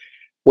support.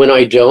 When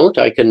I don't,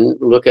 I can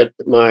look at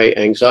my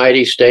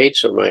anxiety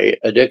states or my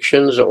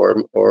addictions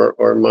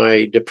or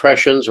my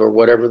depressions or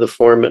whatever the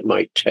form it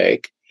might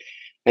take.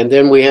 And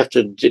then we have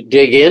to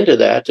dig into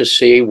that to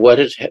see what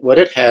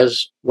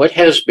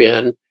has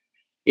been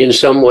in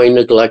some way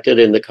neglected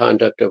in the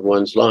conduct of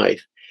one's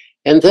life.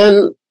 And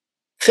then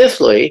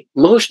fifthly,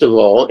 most of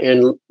all,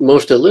 and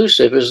most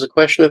elusive, is the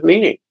question of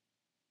meaning.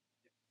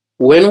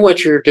 When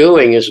what you're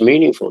doing is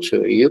meaningful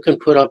to you, you can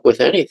put up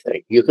with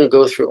anything. You can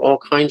go through all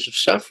kinds of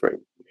suffering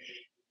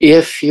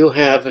if you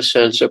have a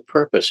sense of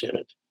purpose in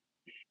it.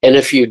 And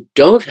if you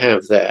don't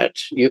have that,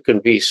 you can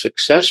be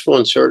successful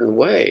in certain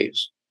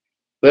ways,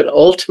 but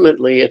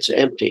ultimately it's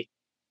empty.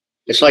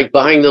 It's like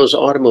buying those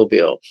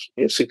automobiles.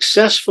 You're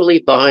successfully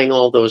buying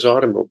all those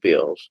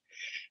automobiles,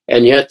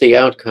 and yet the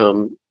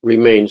outcome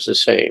remains the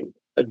same,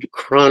 a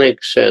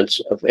chronic sense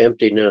of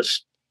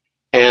emptiness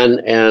and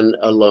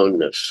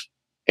aloneness.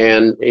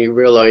 And you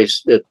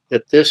realize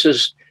that this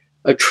is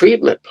a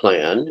treatment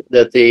plan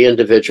that the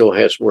individual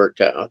has worked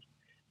out,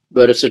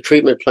 but it's a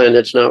treatment plan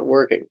that's not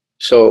working.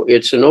 So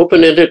it's an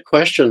open-ended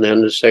question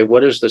then to say,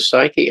 what is the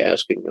psyche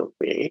asking of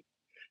me?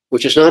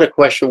 Which is not a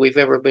question we've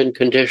ever been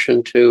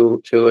conditioned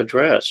to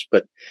address.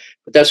 But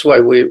that's why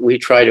we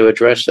try to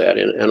address that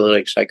in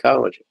analytic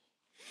psychology.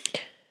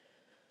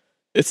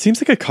 It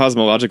seems like a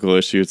cosmological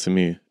issue to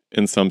me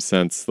in some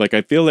sense. Like,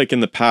 I feel like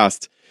in the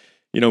past,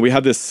 we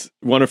had this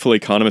wonderful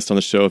economist on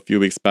the show a few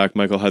weeks back,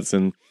 Michael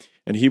Hudson,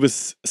 and he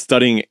was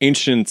studying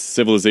ancient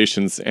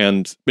civilizations,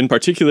 and in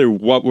particular,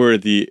 what were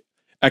the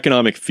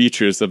economic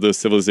features of those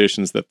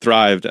civilizations that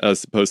thrived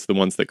as opposed to the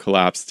ones that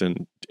collapsed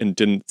and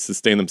didn't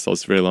sustain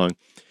themselves very long.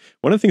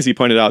 One of the things he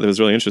pointed out that was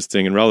really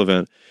interesting and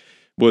relevant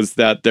was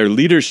that their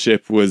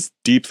leadership was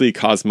deeply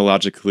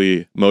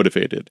cosmologically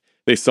motivated.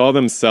 They saw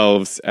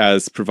themselves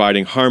as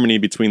providing harmony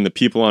between the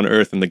people on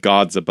Earth and the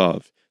gods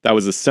above. That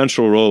was a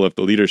central role of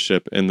the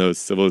leadership in those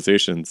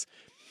civilizations.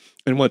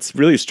 And what's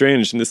really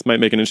strange, and this might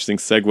make an interesting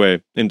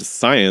segue into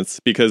science,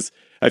 because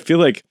I feel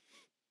like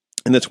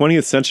in the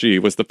 20th century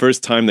was the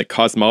first time that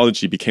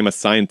cosmology became a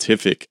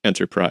scientific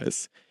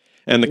enterprise.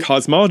 And the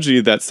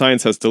cosmology that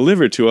science has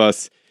delivered to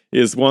us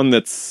is one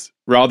that's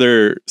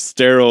rather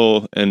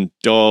sterile and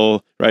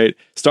dull, right?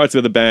 Starts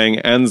with a bang,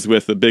 ends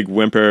with a big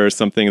whimper or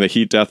something, the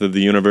heat death of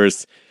the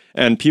universe.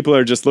 And people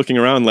are just looking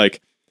around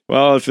like,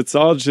 well, if it's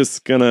all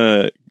just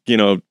gonna,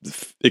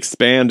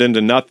 expand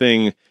into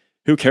nothing,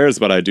 who cares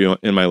what I do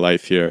in my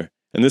life here?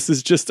 And this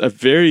is just a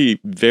very,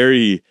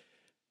 very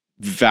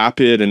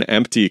vapid and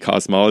empty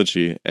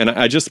cosmology. And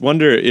I just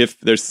wonder if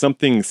there's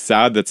something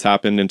sad that's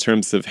happened in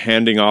terms of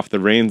handing off the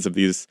reins of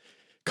these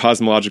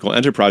cosmological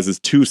enterprises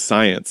to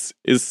science.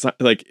 Is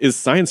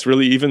science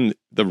really even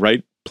the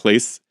right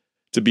place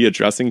to be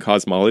addressing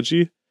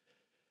cosmology?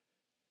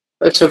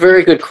 That's a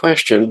very good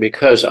question,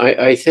 because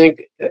I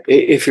think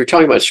if you're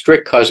talking about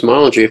strict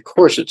cosmology, of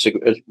course, it's a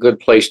good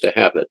place to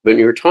have it. But when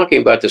you're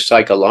talking about the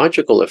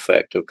psychological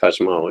effect of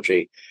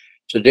cosmology,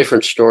 it's a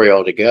different story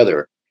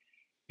altogether.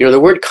 The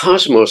word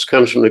cosmos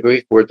comes from the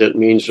Greek word that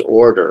means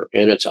order,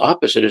 and its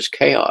opposite is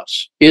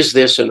chaos. Is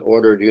this an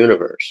ordered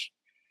universe?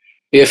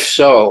 If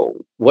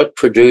so, what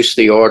produced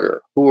the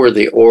order? Who are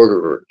the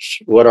orderers?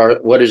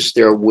 What is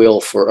their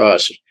will for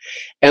us?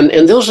 And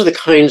those are the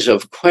kinds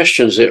of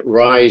questions that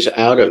rise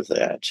out of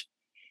that.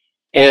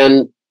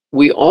 And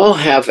we all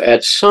have,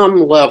 at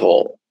some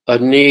level, a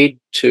need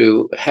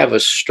to have a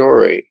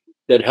story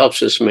that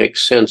helps us make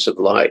sense of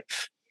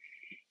life.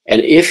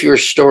 And if your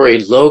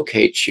story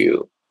locates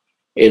you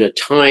in a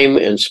time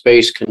and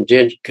space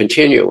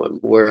continuum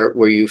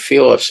where you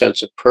feel a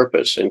sense of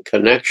purpose and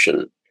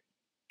connection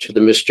to the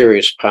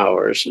mysterious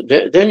powers,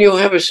 then you'll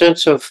have a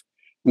sense of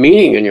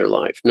meaning in your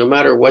life, no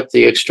matter what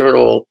the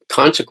external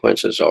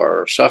consequences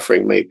are or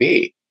suffering may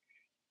be.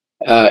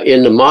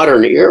 In the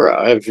modern era,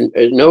 I have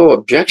no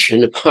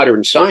objection to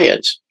modern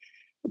science,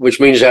 which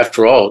means,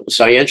 after all,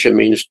 scientia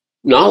means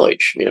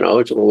knowledge.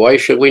 Why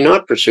should we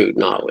not pursue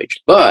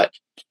knowledge? But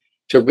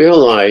to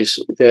realize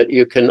that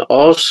you can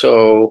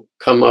also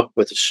come up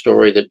with a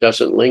story that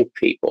doesn't link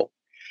people.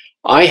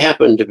 I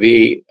happen to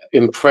be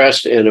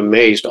impressed and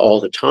amazed all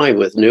the time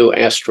with new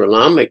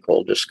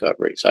astronomical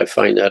discoveries. I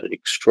find that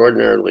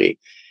extraordinarily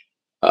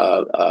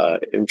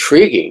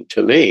intriguing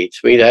to me.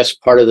 To me, that's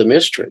part of the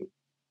mystery.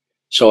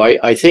 So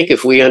I think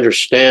if we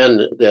understand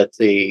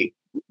that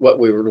what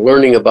we were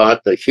learning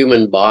about the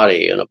human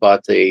body and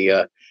about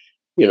the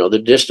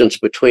distance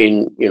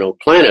between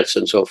planets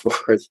and so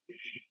forth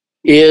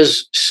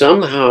is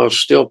somehow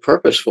still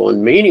purposeful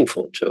and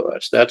meaningful to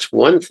us, that's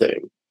one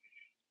thing.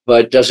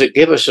 But does it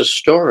give us a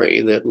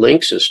story that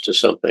links us to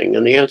something?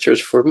 And the answer is,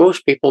 for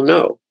most people,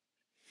 no.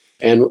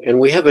 And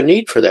we have a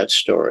need for that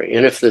story.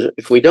 And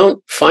if we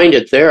don't find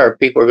it there,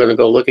 people are going to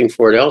go looking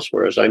for it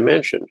elsewhere, as I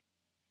mentioned,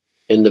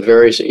 in the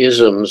various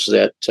isms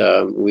that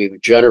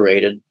we've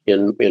generated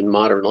in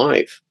modern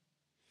life.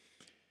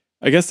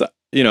 I guess,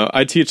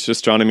 I teach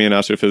astronomy and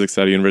astrophysics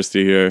at a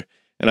university here.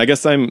 And I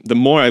guess the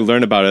more I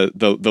learn about it,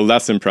 the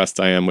less impressed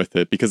I am with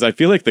it, because I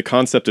feel like the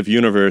concept of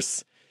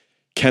universe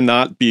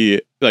cannot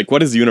be like, what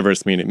does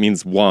universe mean? It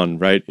means one,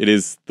 right? It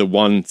is the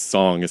one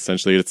song,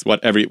 essentially. It's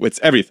it's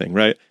everything,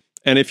 right?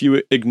 And if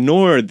you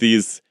ignore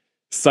these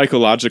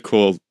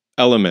psychological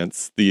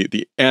elements,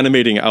 the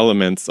animating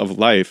elements of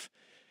life,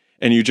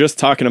 and you're just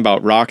talking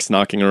about rocks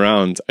knocking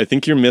around, I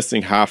think you're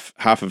missing half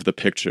of the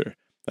picture.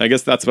 I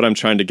guess that's what I'm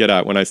trying to get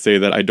at when I say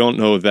that I don't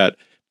know that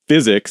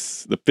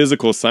physics, the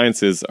physical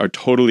sciences, are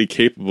totally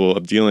capable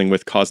of dealing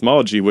with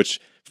cosmology, which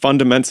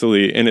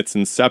fundamentally in its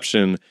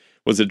inception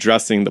was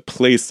addressing the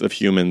place of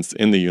humans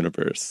in the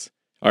universe,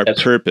 our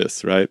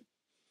purpose, right?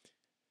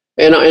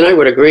 And I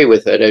would agree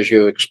with it as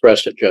you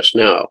expressed it just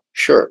now.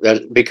 Sure,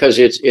 that because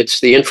it's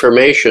the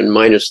information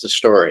minus the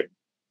story.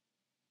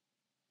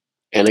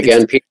 And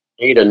again, people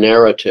need a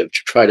narrative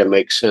to try to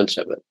make sense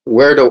of it.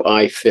 Where do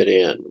I fit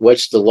in?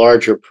 What's the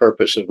larger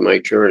purpose of my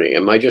journey?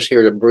 Am I just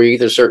here to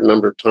breathe a certain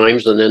number of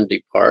times and then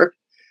depart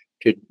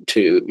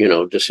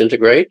to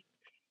disintegrate?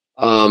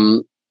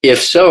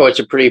 If so, it's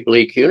a pretty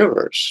bleak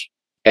universe.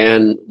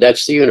 And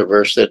that's the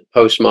universe that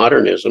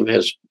postmodernism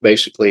has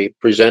basically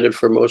presented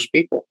for most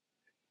people,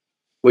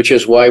 which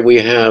is why we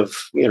have,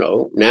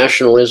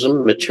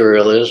 nationalism,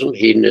 materialism,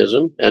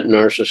 hedonism, and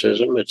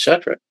narcissism,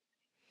 etc.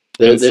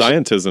 And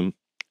scientism.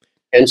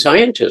 And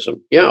scientism,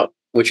 yeah,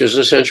 which is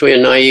essentially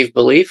a naive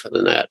belief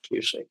in that,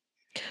 you see.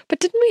 But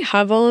didn't we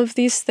have all of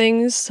these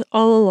things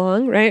all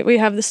along, right? We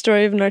have the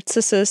story of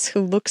Narcissus who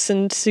looks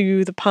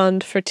into the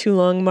pond for too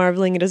long,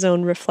 marveling at his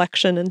own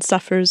reflection and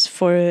suffers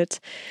for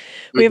it.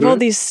 We have all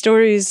these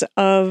stories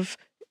of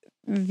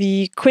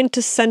the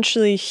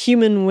quintessentially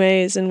human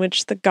ways in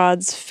which the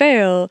gods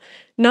fail,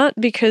 not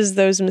because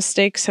those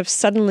mistakes have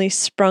suddenly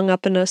sprung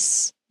up in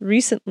us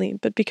recently,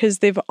 but because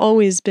they've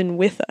always been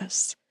with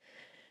us.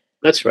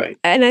 That's right.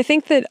 And I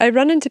think that I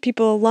run into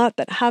people a lot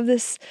that have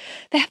this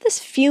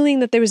feeling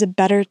that there was a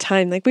better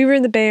time. Like, we were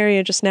in the Bay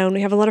Area just now, and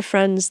we have a lot of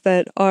friends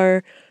that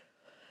are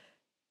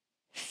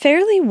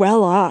fairly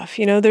well off.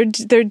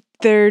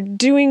 They're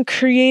doing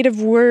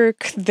creative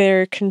work,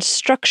 they're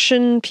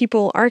construction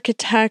people,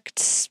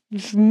 architects,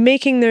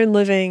 making their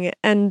living.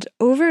 And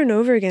over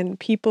again,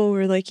 people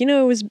were like,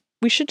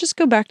 we should just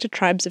go back to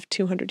tribes of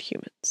 200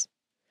 humans.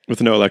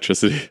 With no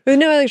electricity. With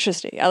no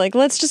electricity.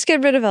 Let's just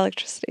get rid of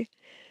electricity.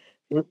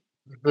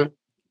 Mm-hmm.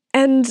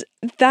 And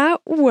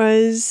that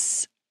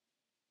was,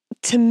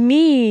 to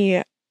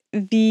me,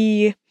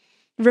 the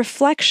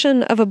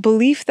reflection of a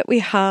belief that we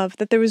have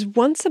that there was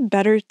once a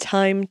better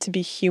time to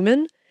be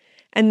human,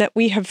 and that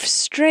we have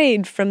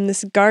strayed from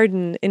this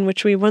garden in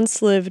which we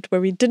once lived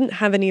where we didn't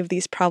have any of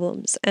these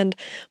problems. And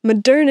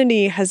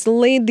modernity has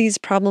laid these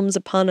problems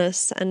upon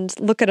us, and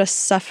look at us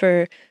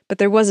suffer, but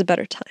there was a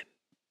better time.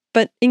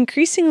 But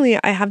increasingly,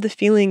 I have the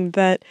feeling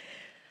that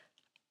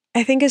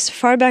I think as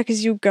far back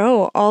as you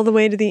go, all the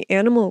way to the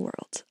animal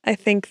world, I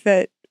think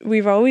that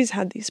we've always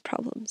had these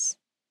problems.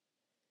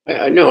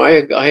 No, I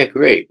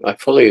agree. I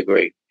fully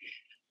agree.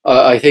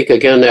 I think,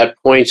 again, that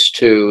points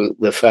to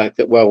the fact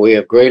that while we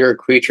have greater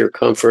creature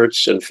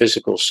comforts and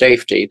physical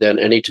safety than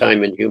any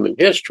time in human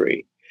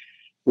history,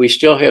 we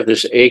still have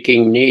this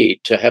aching need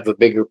to have a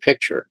bigger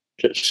picture,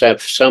 to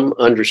have some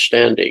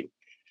understanding.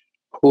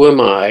 Who am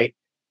I?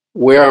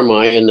 Where am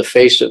I in the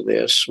face of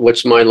this?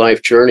 What's my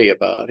life journey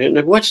about?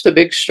 And what's the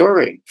big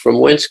story?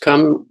 From whence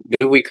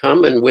do we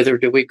come and whither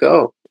do we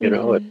go?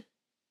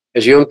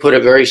 As Jung put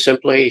it very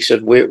simply, he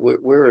said,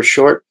 we're a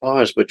short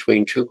pause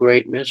between two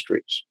great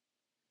mysteries.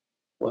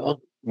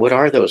 Well, what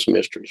are those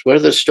mysteries? What are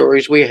the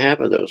stories we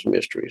have of those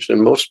mysteries?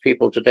 And most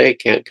people today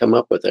can't come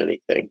up with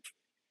anything.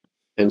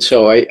 And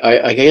so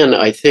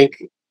I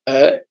think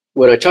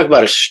when I talk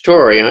about a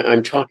story,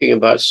 I'm talking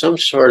about some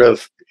sort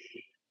of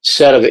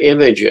set of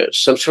images,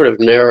 some sort of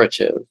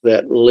narrative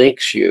that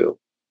links you,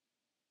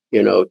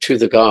 to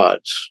the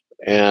gods.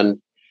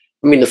 And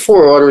I mean, the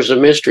four orders of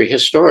mystery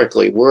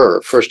historically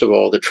were, first of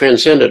all, the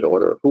transcendent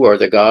order. Who are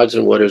the gods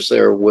and what is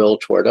their will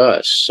toward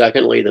us?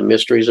 Secondly, the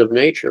mysteries of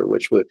nature,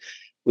 which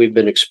we've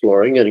been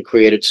exploring and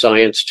created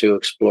science to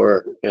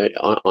explore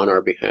on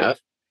our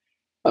behalf.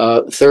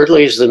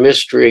 Thirdly is the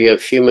mystery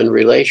of human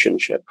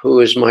relationship.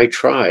 Who is my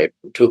tribe?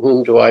 To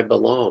whom do I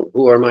belong?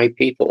 Who are my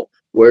people?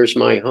 Where's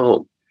my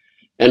home?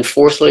 And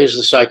fourthly is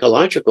the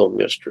psychological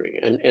mystery.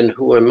 And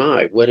who am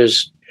I? What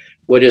is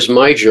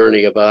my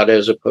journey about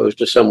as opposed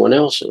to someone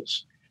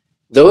else's?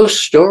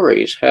 Those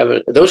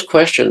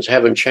questions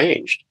haven't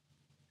changed.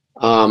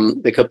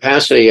 The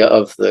capacity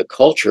of the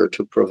culture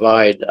to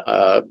provide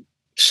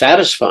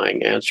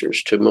satisfying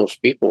answers to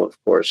most people, of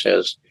course,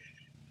 has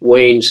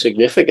waned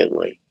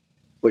significantly,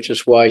 which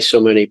is why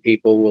so many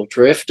people will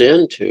drift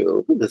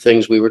into the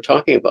things we were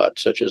talking about,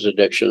 such as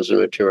addictions and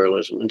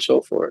materialism and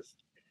so forth.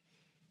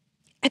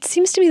 It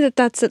seems to me that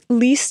that's at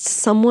least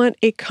somewhat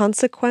a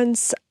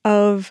consequence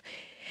of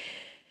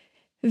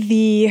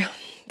the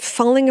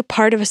falling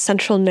apart of a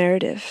central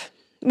narrative.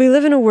 We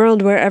live in a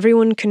world where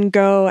everyone can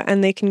go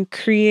and they can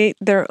create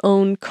their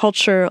own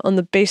culture on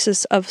the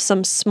basis of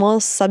some small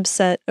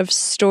subset of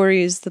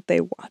stories that they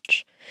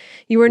watch.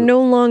 You are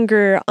no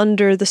longer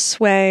under the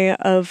sway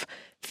of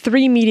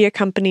 3 media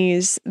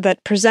companies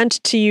that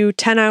present to you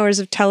 10 hours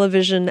of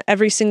television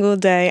every single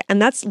day,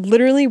 and that's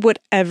literally what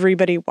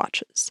everybody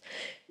watches.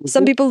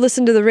 Some people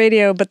listen to the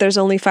radio, but there's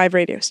only 5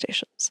 radio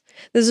stations.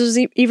 This was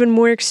even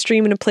more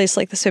extreme in a place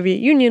like the Soviet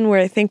Union, where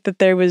I think that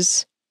there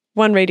was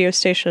 1 radio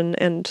station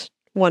and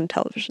 1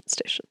 television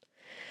station.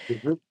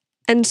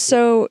 And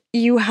so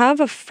you have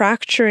a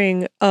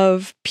fracturing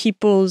of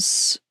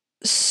people's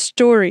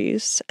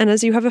stories, and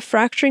as you have a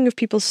fracturing of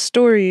people's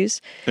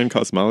stories... And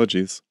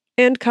cosmologies.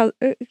 And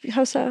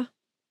how so?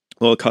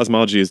 Well,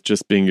 cosmology is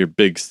just being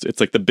it's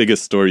like the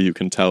biggest story you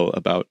can tell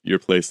about your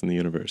place in the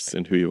universe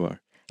and who you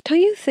are. Don't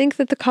you think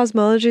that the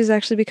cosmology is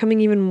actually becoming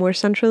even more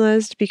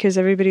centralized because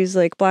everybody's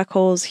like black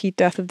holes, heat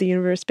death of the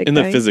universe, Big Bang?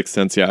 In the physics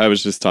sense, yeah. I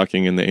was just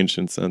talking in the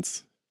ancient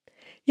sense.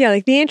 Yeah,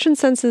 like the ancient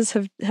senses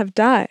have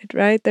died,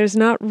 right? There's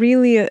not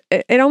really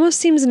it almost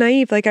seems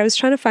naive. Like I was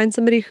trying to find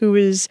somebody who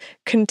was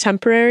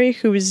contemporary,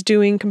 who was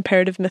doing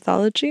comparative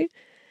mythology.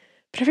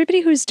 But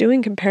everybody who's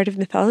doing comparative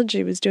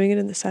mythology was doing it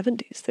in the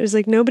 70s. There's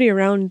like nobody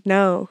around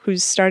now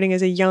who's starting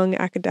as a young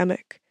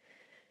academic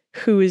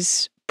who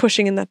is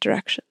pushing in that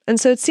direction. And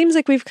so it seems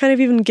like we've kind of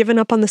even given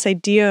up on this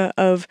idea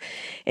of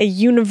a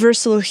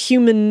universal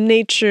human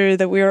nature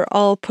that we are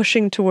all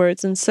pushing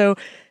towards. And so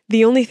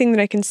the only thing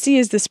that I can see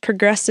is this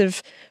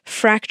progressive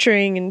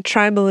fracturing and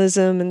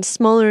tribalism and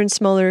smaller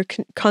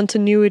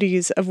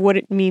continuities of what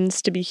it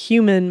means to be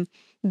human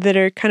that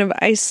are kind of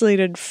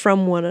isolated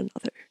from one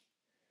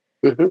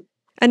another.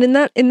 And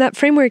in that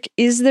framework,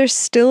 is there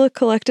still a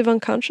collective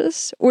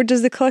unconscious, or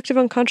does the collective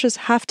unconscious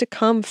have to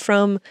come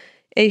from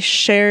a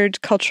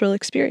shared cultural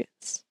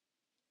experience?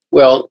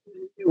 Well,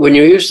 when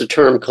you use the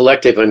term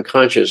collective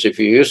unconscious, if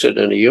you use it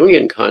in a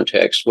Jungian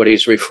context, what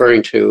he's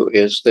referring to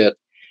is that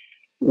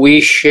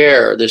we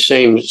share the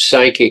same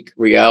psychic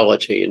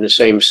reality and the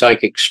same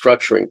psychic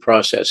structuring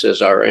process as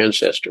our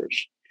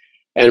ancestors.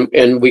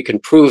 And we can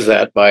prove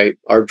that by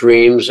our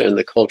dreams and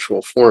the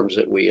cultural forms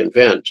that we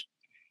invent.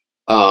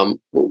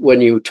 When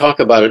you talk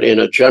about it in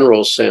a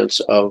general sense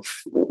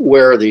of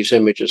where are these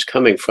images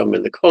coming from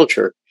in the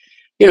culture,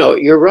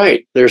 you're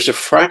right. There's a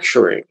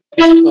fracturing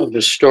of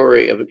the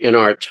story in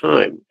our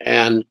time.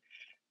 And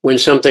when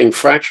something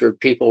fractured,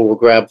 people will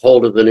grab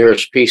hold of the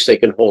nearest piece they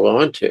can hold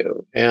on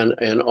to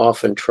and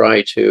often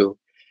try to,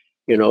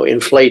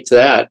 inflate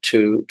that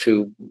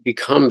to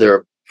become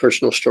their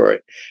personal story.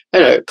 I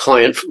had a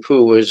client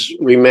who was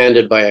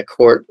remanded by a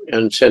court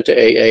and sent to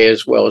AA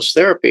as well as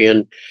therapy.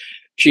 And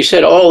she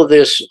said all of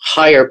this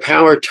higher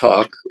power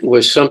talk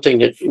was something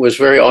that was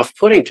very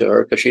off-putting to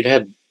her because she'd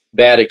had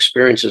bad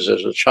experiences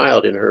as a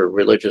child in her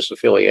religious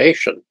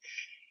affiliation.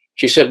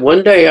 She said,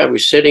 one day I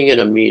was sitting in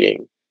a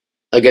meeting,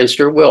 against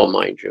her will,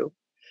 mind you.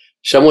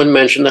 Someone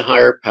mentioned the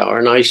higher power,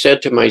 and I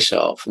said to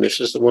myself, and this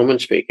is the woman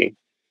speaking,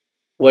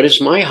 what is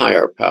my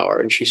higher power?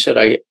 And she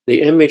said,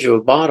 the image of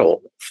a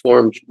bottle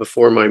formed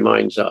before my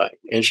mind's eye.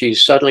 And she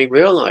suddenly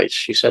realized,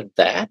 she said,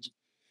 that's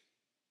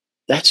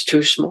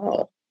too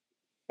small.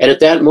 And at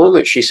that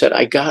moment, she said,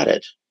 I got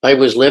it. I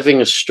was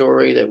living a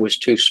story that was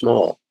too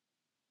small.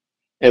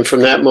 And from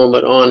that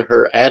moment on,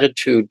 her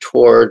attitude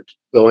toward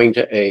going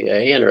to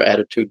AA and her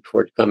attitude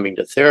toward coming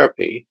to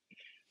therapy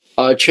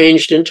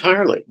changed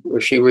entirely,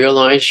 where she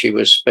realized she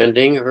was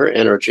spending her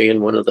energy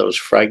in one of those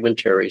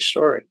fragmentary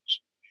stories.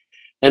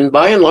 And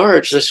by and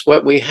large, this is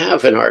what we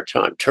have in our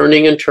time,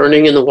 turning and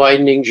turning in the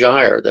widening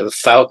gyre. The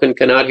falcon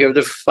cannot hear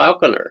the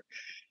falconer.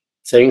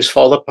 Things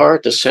fall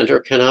apart. The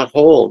center cannot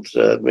hold.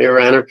 Mere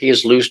anarchy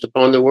is loosed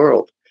upon the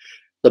world.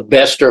 The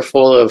best are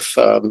full of,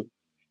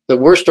 the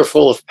worst are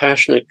full of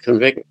passionate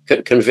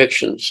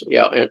convictions.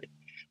 Yeah, and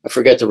I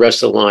forget the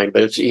rest of the line,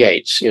 but it's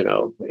Yeats, in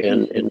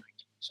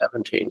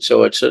 1917.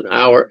 So it's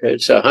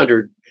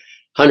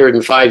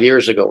 105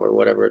 years ago or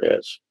whatever it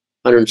is,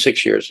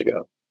 106 years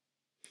ago.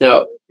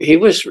 Now, he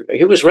was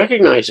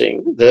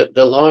recognizing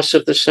the loss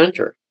of the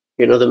center,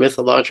 the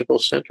mythological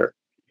center,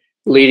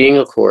 leading,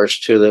 of course,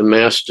 to the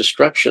mass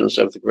destructions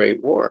of the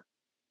Great War.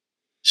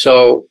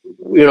 So,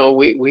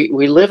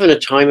 we live in a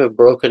time of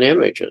broken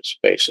images,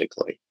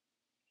 basically.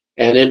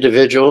 And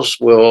individuals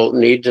will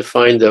need to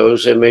find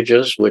those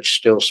images which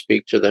still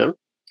speak to them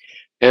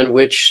and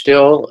which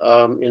still,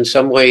 in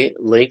some way,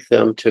 link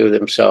them to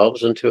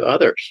themselves and to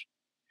others.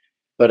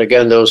 But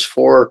again, those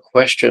 4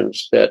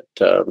 questions that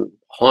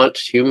haunt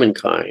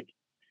humankind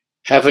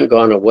haven't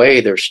gone away.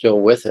 They're still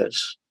with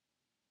us.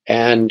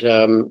 And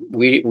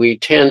we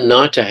tend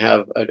not to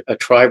have a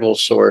tribal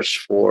source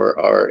for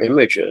our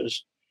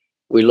images.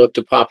 We look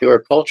to popular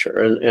culture,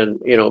 and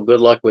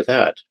good luck with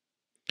that.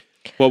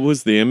 What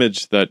was the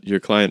image that your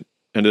client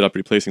ended up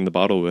replacing the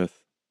bottle with?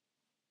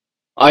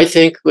 I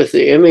think with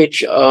the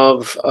image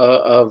of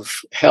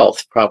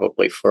health,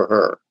 probably for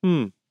her.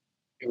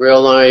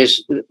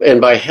 Realize, and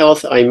by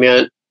health I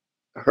meant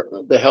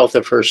the health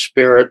of her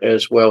spirit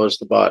as well as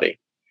the body.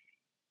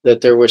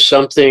 That there was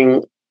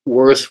something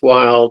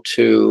worthwhile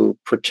to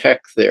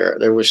protect there.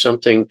 There was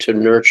something to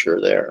nurture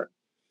there.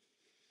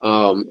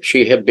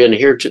 She had been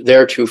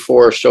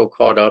theretofore so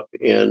caught up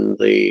in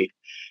the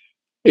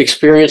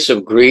experience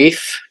of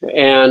grief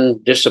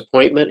and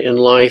disappointment in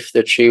life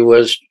that she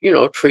was,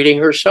 treating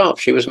herself.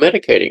 She was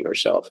medicating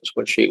herself is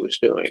what she was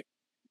doing.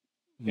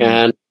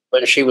 And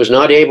when she was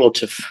not able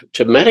to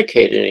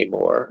medicate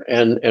anymore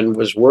and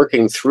was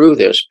working through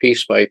this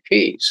piece by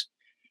piece,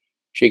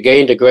 she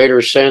gained a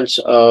greater sense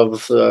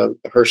of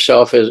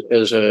herself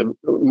as a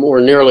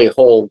more nearly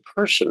whole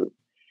person.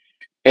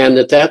 And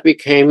that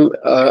became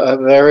a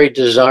very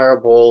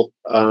desirable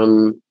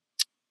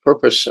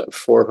purpose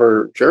for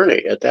her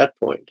journey at that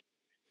point.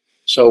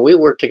 So we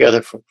worked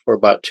together for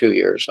about 2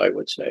 years, I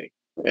would say.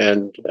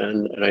 And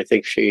I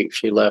think she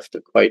left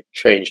a quite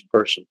changed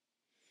person.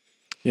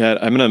 Yeah,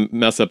 I'm going to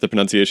mess up the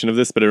pronunciation of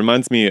this, but it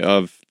reminds me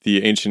of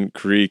the ancient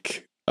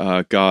Greek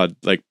god,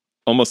 like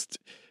almost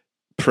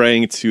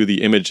praying to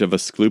the image of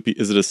Asclepius.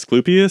 Is it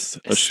Asclepius?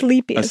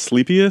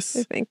 Asclepius,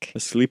 I think.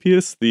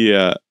 Asclepius,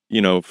 the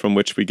from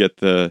which we get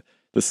the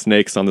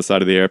snakes on the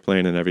side of the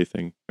airplane and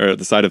everything, or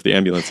the side of the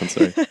ambulance. I'm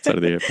sorry, side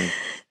of the airplane.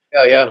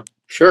 Yeah,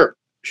 sure.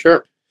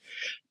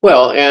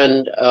 Well,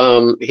 and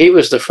he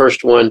was the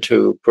first one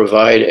to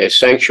provide a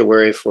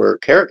sanctuary for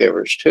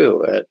caregivers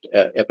too at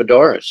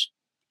Epidaurus.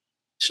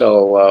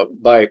 So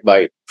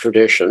by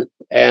tradition,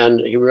 and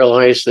he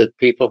realized that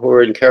people who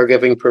are in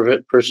caregiving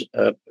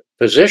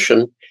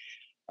position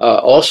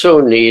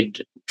also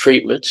need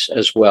treatments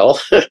as well.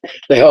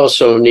 They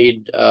also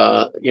need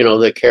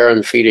the care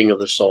and feeding of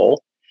the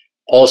soul.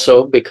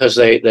 Also because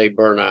they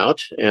burn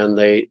out and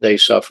they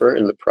suffer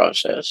in the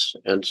process,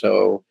 and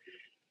so.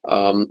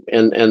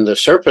 And the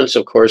serpents,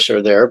 of course,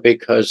 are there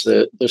because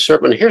the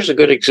serpent, here's a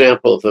good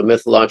example of a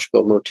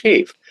mythological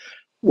motif.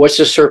 What's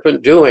the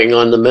serpent doing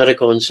on the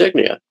medical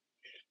insignia?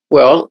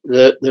 Well,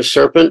 the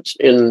serpent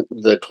in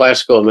the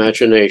classical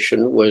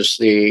imagination was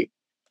the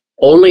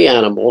only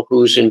animal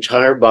whose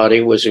entire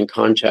body was in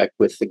contact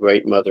with the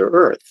great Mother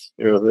Earth.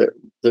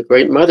 The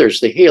great Mother's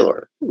the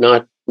healer,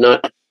 not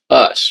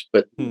us,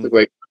 but the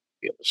great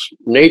heals.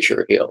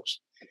 Nature heals.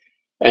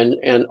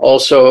 And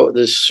also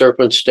the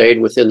serpent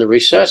stayed within the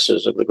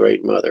recesses of the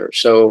Great Mother.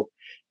 So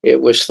it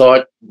was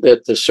thought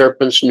that the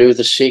serpents knew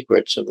the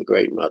secrets of the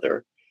Great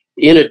Mother.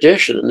 In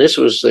addition, and this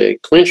was the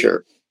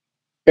clincher,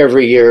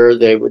 every year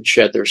they would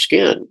shed their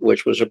skin,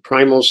 which was a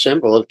primal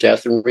symbol of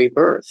death and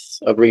rebirth,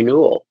 of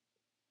renewal.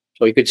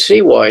 So you could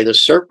see why the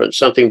serpent,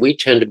 something we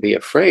tend to be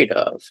afraid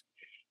of,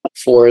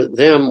 for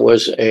them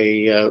was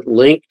a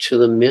link to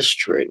the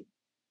mystery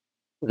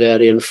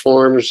that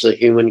informs the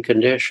human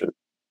condition.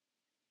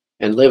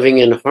 And living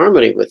in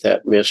harmony with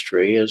that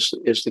mystery is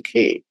the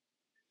key.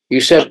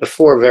 You said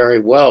before very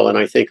well, and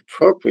I think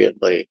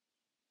appropriately,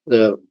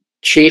 the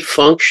chief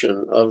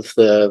function of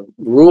the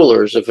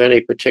rulers of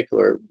any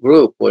particular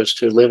group was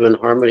to live in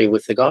harmony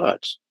with the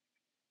gods.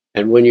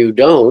 And when you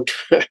don't,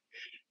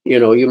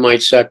 you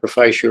might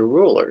sacrifice your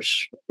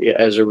rulers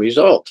as a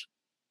result,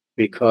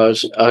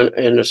 because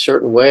in a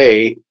certain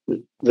way,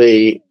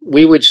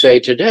 we would say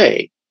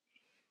today,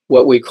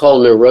 what we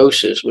call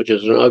neurosis, which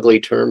is an ugly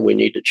term we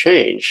need to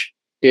change,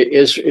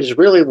 is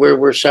really where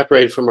we're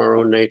separated from our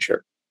own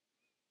nature.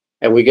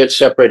 And we get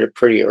separated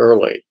pretty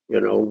early.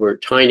 We're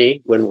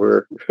tiny when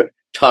we're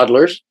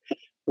toddlers.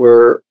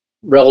 We're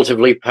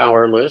relatively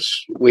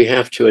powerless. We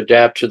have to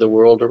adapt to the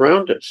world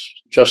around us,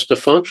 just to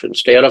function,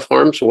 stay out of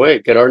harm's way,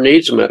 get our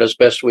needs met as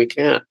best we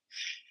can.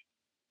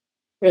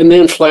 And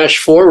then flash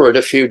forward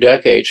a few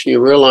decades, and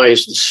you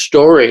realize the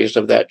stories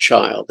of that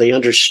child, the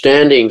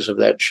understandings of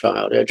that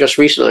child. Just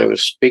recently, I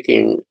was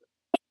speaking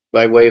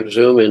by way of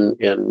Zoom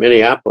in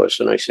Minneapolis,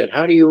 and I said,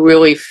 how do you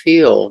really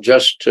feel,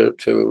 just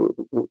to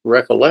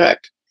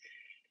recollect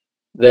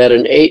that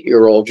an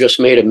 8-year-old just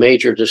made a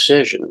major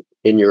decision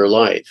in your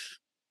life?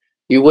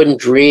 You wouldn't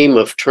dream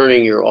of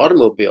turning your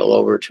automobile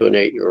over to an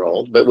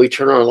 8-year-old, but we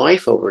turn our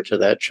life over to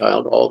that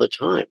child all the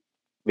time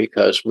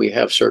because we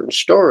have certain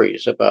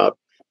stories about,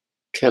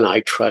 can I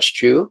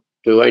trust you?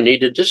 Do I need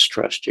to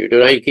distrust you?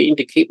 Do I need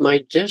to keep my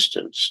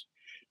distance?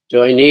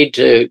 Do I need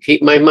to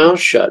keep my mouth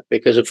shut?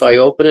 Because if I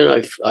open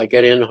it, I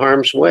get in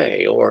harm's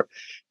way. Or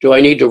do I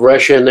need to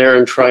rush in there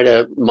and try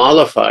to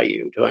mollify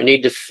you? Do I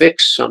need to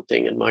fix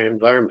something in my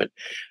environment?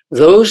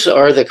 Those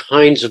are the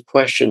kinds of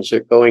questions that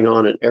are going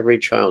on in every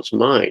child's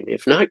mind.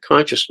 If not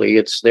consciously,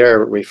 it's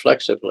there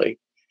reflexively.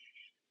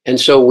 And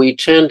so we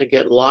tend to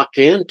get locked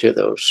into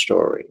those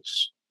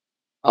stories.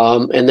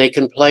 And they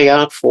can play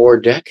out for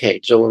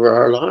decades over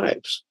our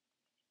lives.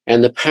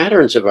 And the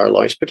patterns of our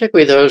lives,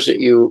 particularly those that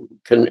you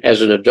can,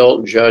 as an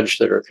adult, judge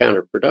that are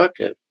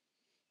counterproductive,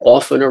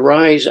 often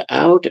arise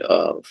out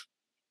of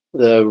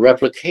the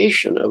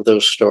replication of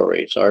those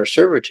stories, our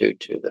servitude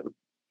to them.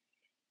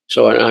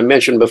 So I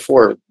mentioned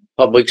before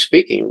public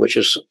speaking, which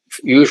is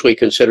usually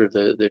considered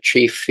the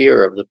chief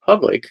fear of the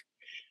public.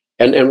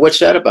 And what's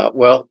that about?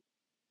 Well,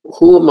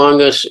 who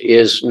among us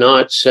is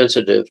not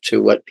sensitive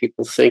to what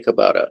people think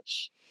about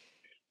us?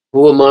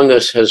 Who among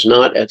us has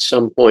not at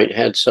some point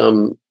had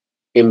some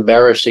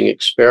embarrassing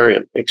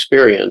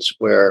experience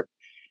where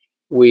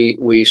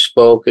we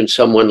spoke and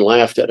someone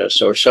laughed at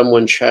us or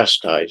someone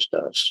chastised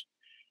us?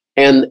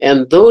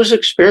 And those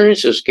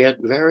experiences get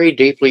very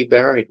deeply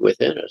buried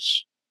within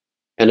us.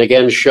 and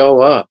again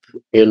show up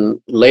in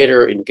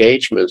later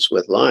engagements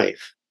with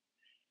life.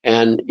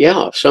 And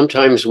yeah,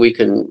 sometimes we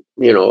can,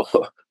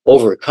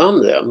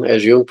 overcome them.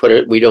 As Jung put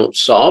it, we don't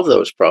solve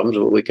those problems,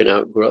 but we can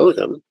outgrow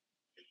them.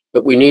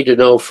 But we need to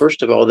know,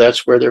 first of all,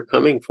 that's where they're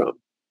coming from.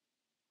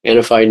 And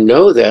if I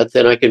know that,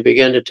 then I can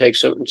begin to take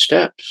certain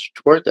steps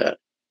toward that.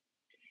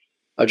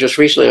 Just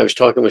recently, I was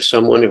talking with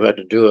someone who had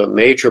to do a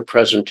major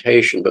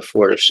presentation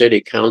before the city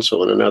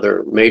council in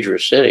another major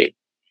city,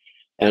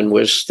 and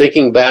was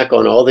thinking back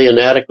on all the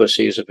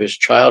inadequacies of his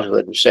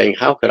childhood and saying,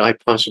 how could I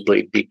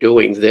possibly be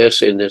doing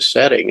this in this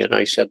setting? And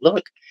I said,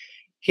 look,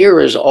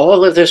 here is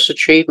all of this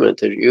achievement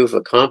that you've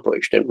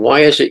accomplished, and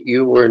why is it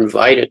you were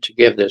invited to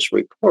give this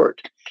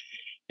report?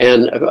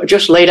 And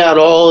just laid out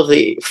all of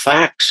the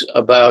facts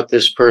about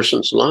this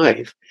person's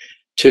life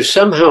to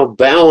somehow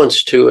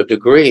balance to a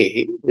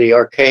degree the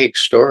archaic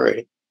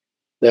story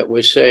that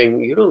was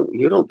saying, you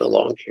don't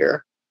belong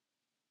here.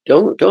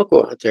 Don't go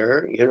out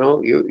there.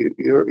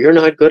 You're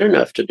not good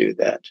enough to do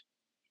that.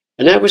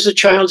 And that was the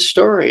child's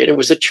story. And it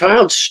was the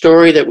child's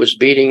story that was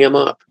beating him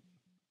up.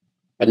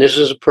 And this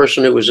is a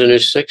person who was in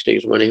his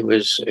 60s when he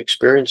was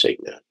experiencing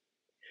that.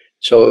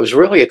 So it was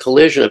really a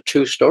collision of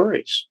two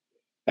stories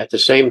at the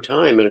same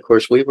time. And of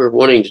course, we were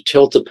wanting to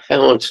tilt the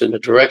balance in the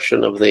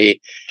direction of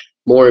the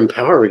more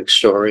empowering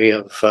story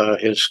of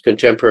his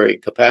contemporary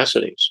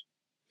capacities.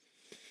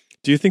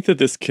 Do you think that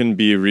this can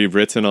be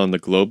rewritten on the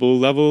global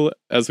level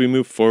as we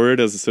move forward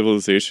as a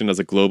civilization, as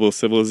a global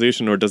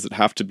civilization, or does it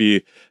have to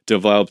be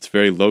developed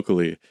very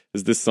locally?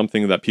 Is this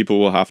something that people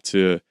will have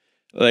to,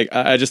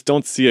 I just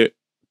don't see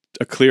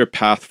a clear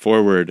path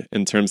forward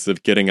in terms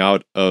of getting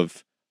out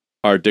of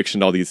our addiction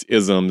to all these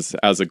isms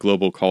as a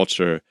global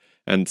culture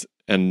and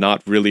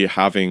not really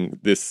having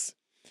this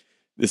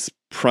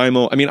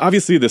primal,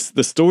 obviously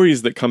the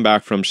stories that come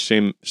back from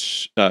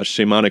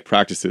shamanic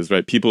practices,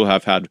 right? People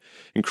have had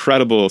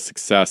incredible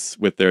success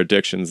with their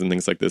addictions and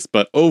things like this.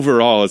 But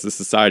overall, as a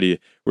society,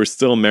 we're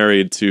still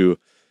married to,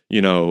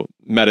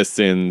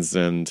 medicines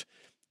and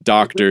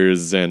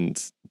doctors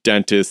and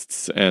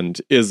dentists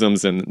and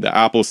isms and the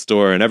Apple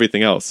Store and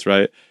everything else,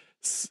 right?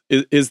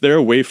 Is there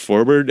a way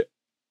forward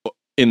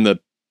in the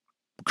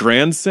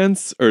grand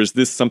sense, or is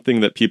this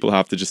something that people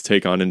have to just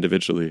take on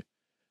individually?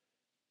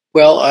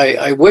 Well,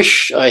 I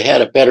wish I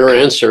had a better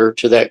answer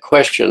to that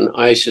question.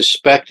 I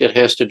suspect it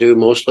has to do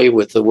mostly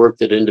with the work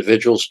that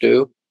individuals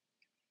do.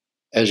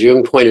 As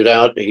Jung pointed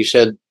out, he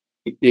said,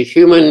 the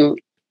human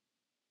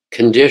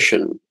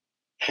condition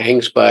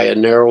hangs by a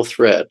narrow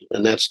thread,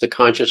 and that's the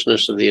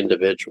consciousness of the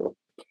individual.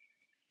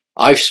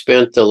 I've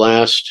spent the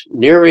last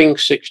nearing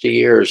 60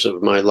 years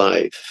of my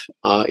life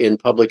in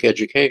public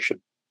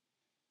education,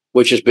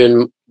 which has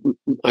been,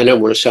 I don't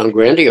want to sound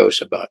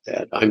grandiose about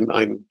that.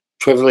 I'm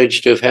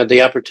privileged to have had the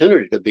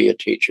opportunity to be a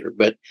teacher,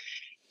 but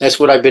that's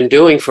what I've been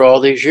doing for all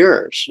these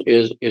years,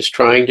 is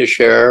trying to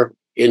share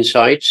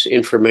insights,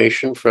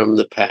 information from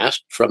the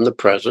past, from the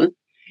present,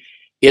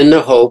 in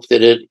the hope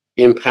that it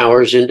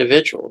empowers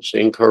individuals,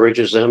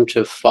 encourages them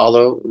to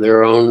follow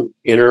their own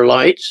inner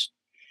lights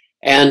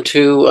and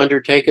to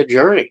undertake a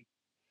journey.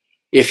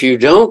 If you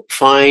don't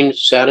find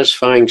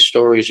satisfying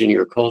stories in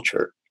your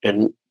culture,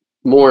 and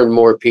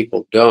more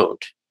people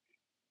don't,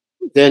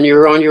 then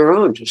you're on your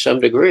own to some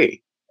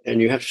degree. And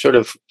you have to sort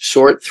of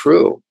sort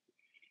through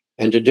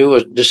and to do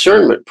a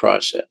discernment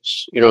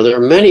process. There are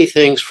many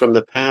things from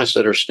the past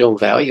that are still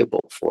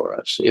valuable for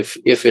us,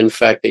 if in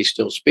fact they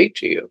still speak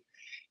to you.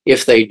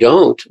 If they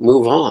don't,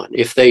 move on.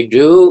 If they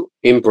do,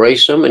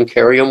 embrace them and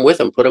carry them with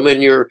them. Put them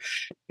in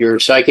your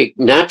psychic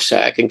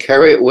knapsack and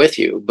carry it with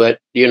you. But,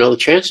 the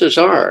chances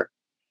are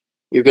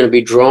you're going to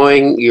be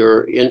drawing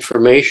your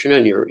information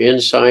and your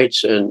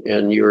insights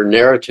and your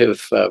narrative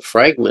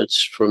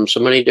fragments from so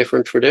many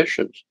different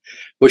traditions,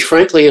 which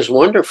frankly is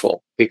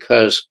wonderful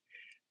because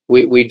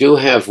we do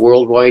have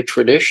worldwide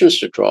traditions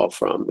to draw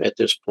from at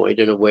this point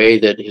in a way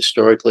that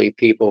historically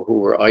people who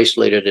were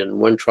isolated in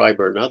one tribe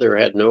or another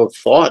had no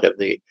thought of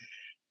the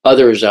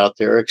others out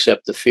there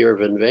except the fear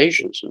of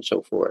invasions and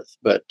so forth.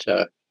 But,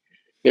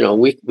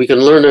 we can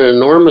learn an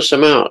enormous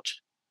amount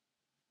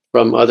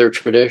from other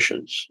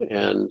traditions.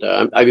 And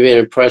I've been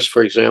impressed,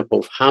 for example,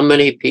 of how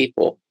many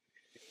people,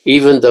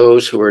 even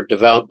those who are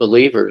devout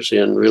believers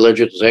in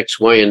religions X,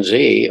 Y, and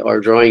Z, are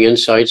drawing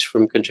insights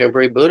from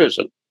contemporary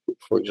Buddhism,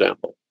 for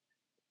example,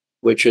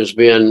 which has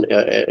been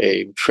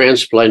a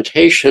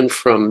transplantation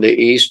from the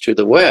East to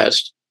the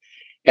West.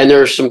 And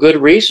there are some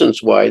good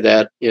reasons why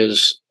that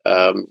is,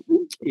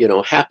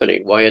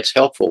 happening, why it's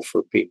helpful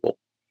for people.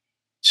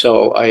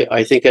 So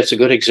I think that's a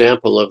good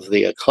example of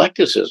the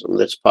eclecticism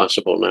that's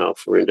possible now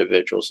for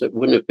individuals that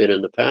wouldn't have been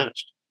in the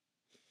past.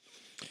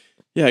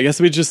 Yeah, I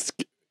guess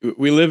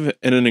we live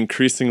in an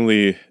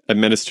increasingly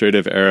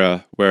administrative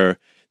era where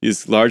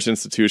these large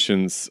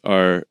institutions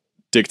are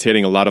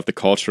dictating a lot of the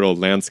cultural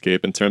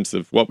landscape in terms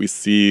of what we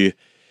see.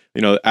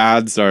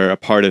 Ads are a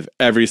part of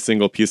every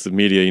single piece of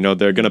media.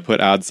 They're going to put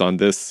ads on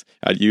this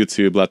at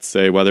YouTube, let's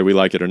say, whether we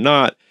like it or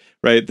not,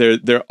 right?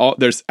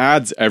 There's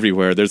ads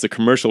everywhere. There's a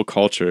commercial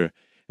culture.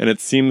 And it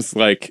seems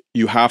like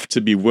you have to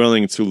be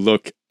willing to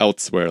look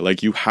elsewhere.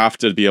 Like you have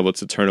to be able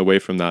to turn away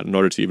from that in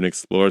order to even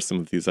explore some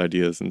of these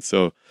ideas. And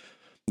so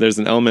there's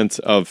an element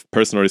of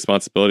personal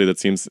responsibility that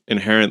seems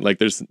inherent. Like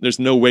there's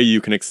no way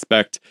you can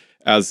expect,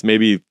 as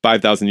maybe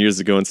 5,000 years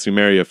ago in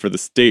Sumeria, for the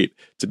state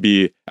to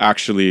be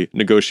actually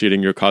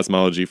negotiating your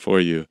cosmology for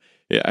you.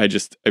 I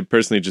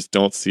personally just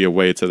don't see a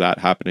way to that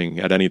happening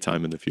at any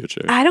time in the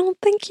future. I don't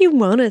think you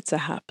want it to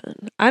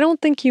happen. I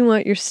don't think you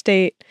want your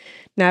state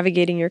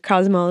navigating your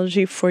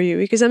cosmology for you,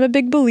 because I'm a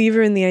big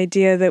believer in the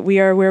idea that we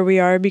are where we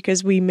are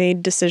because we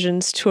made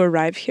decisions to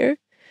arrive here.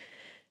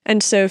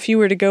 And so if you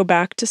were to go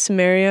back to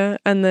Sumeria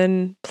and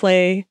then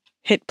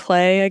hit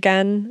play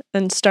again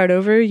and start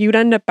over, you'd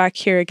end up back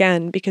here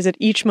again, because at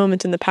each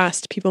moment in the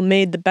past, people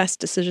made the best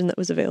decision that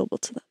was available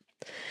to them.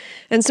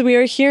 And so we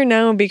are here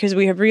now because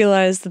we have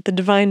realized that the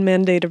divine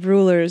mandate of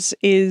rulers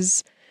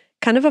is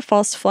kind of a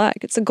false flag.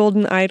 It's a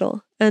golden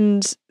idol.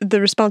 And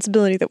the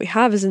responsibility that we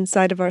have is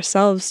inside of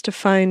ourselves to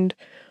find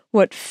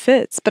what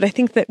fits. But I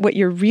think that what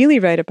you're really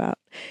right about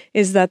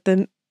is that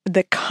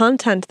the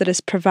content that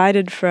is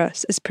provided for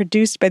us is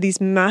produced by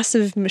these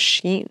massive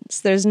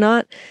machines. There's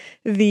not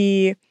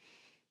the...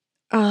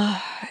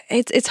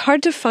 it's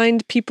hard to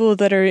find people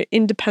that are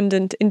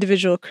independent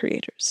individual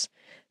creators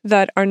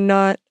that are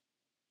not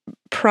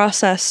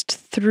processed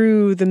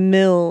through the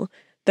mill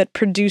that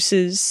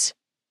produces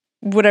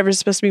whatever's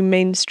supposed to be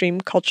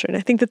mainstream culture. And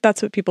I think that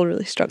that's what people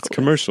really struggle with.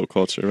 Commercial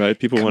culture, right?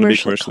 People want to be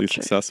commercially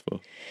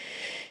successful.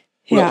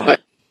 Yeah. Well,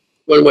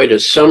 one way to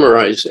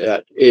summarize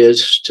that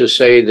is to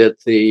say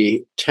that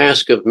the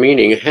task of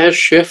meaning has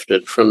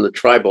shifted from the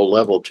tribal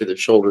level to the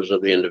shoulders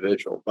of the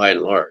individual, by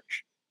and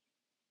large.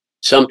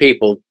 Some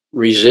people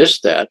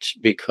resist that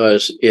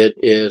because it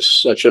is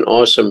such an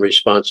awesome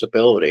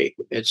responsibility.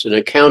 It's an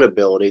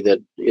accountability that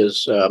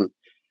is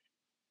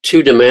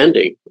too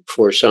demanding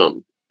for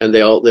some, and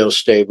they'll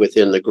stay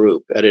within the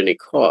group at any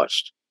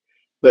cost.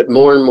 But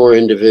more and more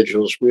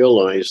individuals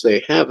realize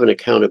they have an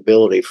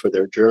accountability for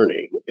their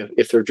journey.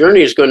 If their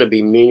journey is going to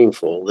be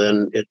meaningful,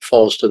 then it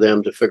falls to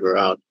them to figure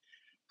out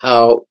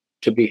how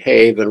to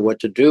behave and what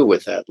to do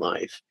with that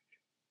life.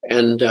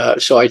 And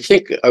so I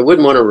think I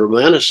wouldn't want to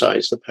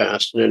romanticize the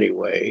past in any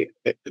way,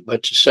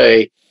 but to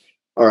say,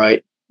 all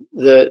right,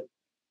 the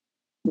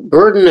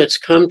burden that's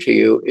come to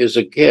you is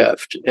a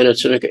gift, and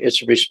it's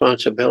a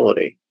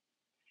responsibility.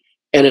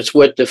 And it's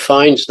what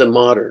defines the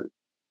modern.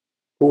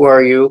 Who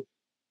are you?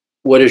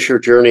 What is your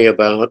journey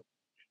about?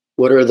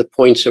 What are the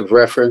points of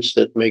reference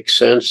that make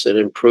sense, that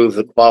improve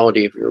the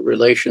quality of your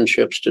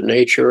relationships to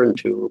nature and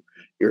to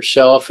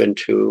yourself and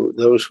to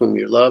those whom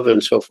you love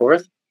and so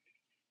forth?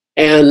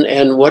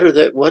 And what are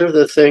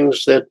the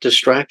things that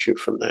distract you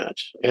from that?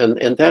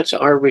 And that's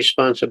our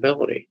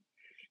responsibility.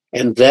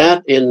 And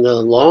that, in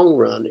the long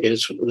run,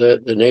 is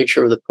the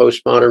nature of the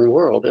postmodern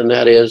world. And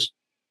that is,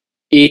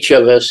 each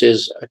of us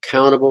is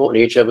accountable and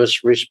each of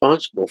us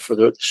responsible for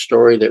the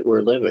story that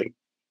we're living.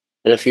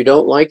 And if you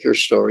don't like your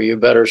story, you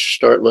better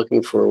start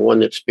looking for one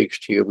that speaks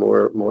to you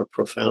more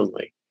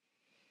profoundly.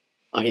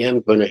 I am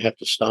going to have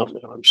to stop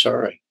now. I'm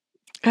sorry.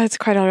 That's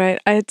quite all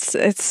right.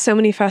 It's so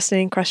many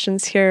fascinating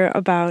questions here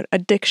about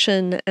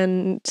addiction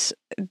and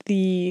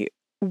the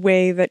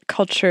way that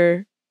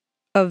culture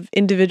of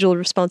individual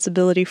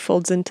responsibility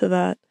folds into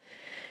that,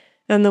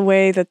 and the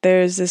way that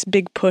there's this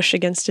big push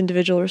against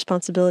individual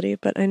responsibility.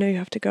 But I know you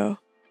have to go.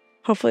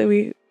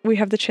 Hopefully we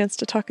have the chance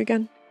to talk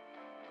again.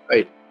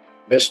 Right.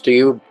 Best to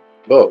you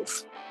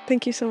both.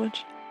 Thank you so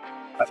much.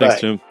 Thanks,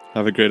 Jim.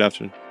 Have a great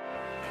afternoon.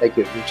 Thank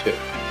you. You too.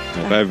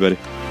 Bye,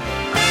 everybody.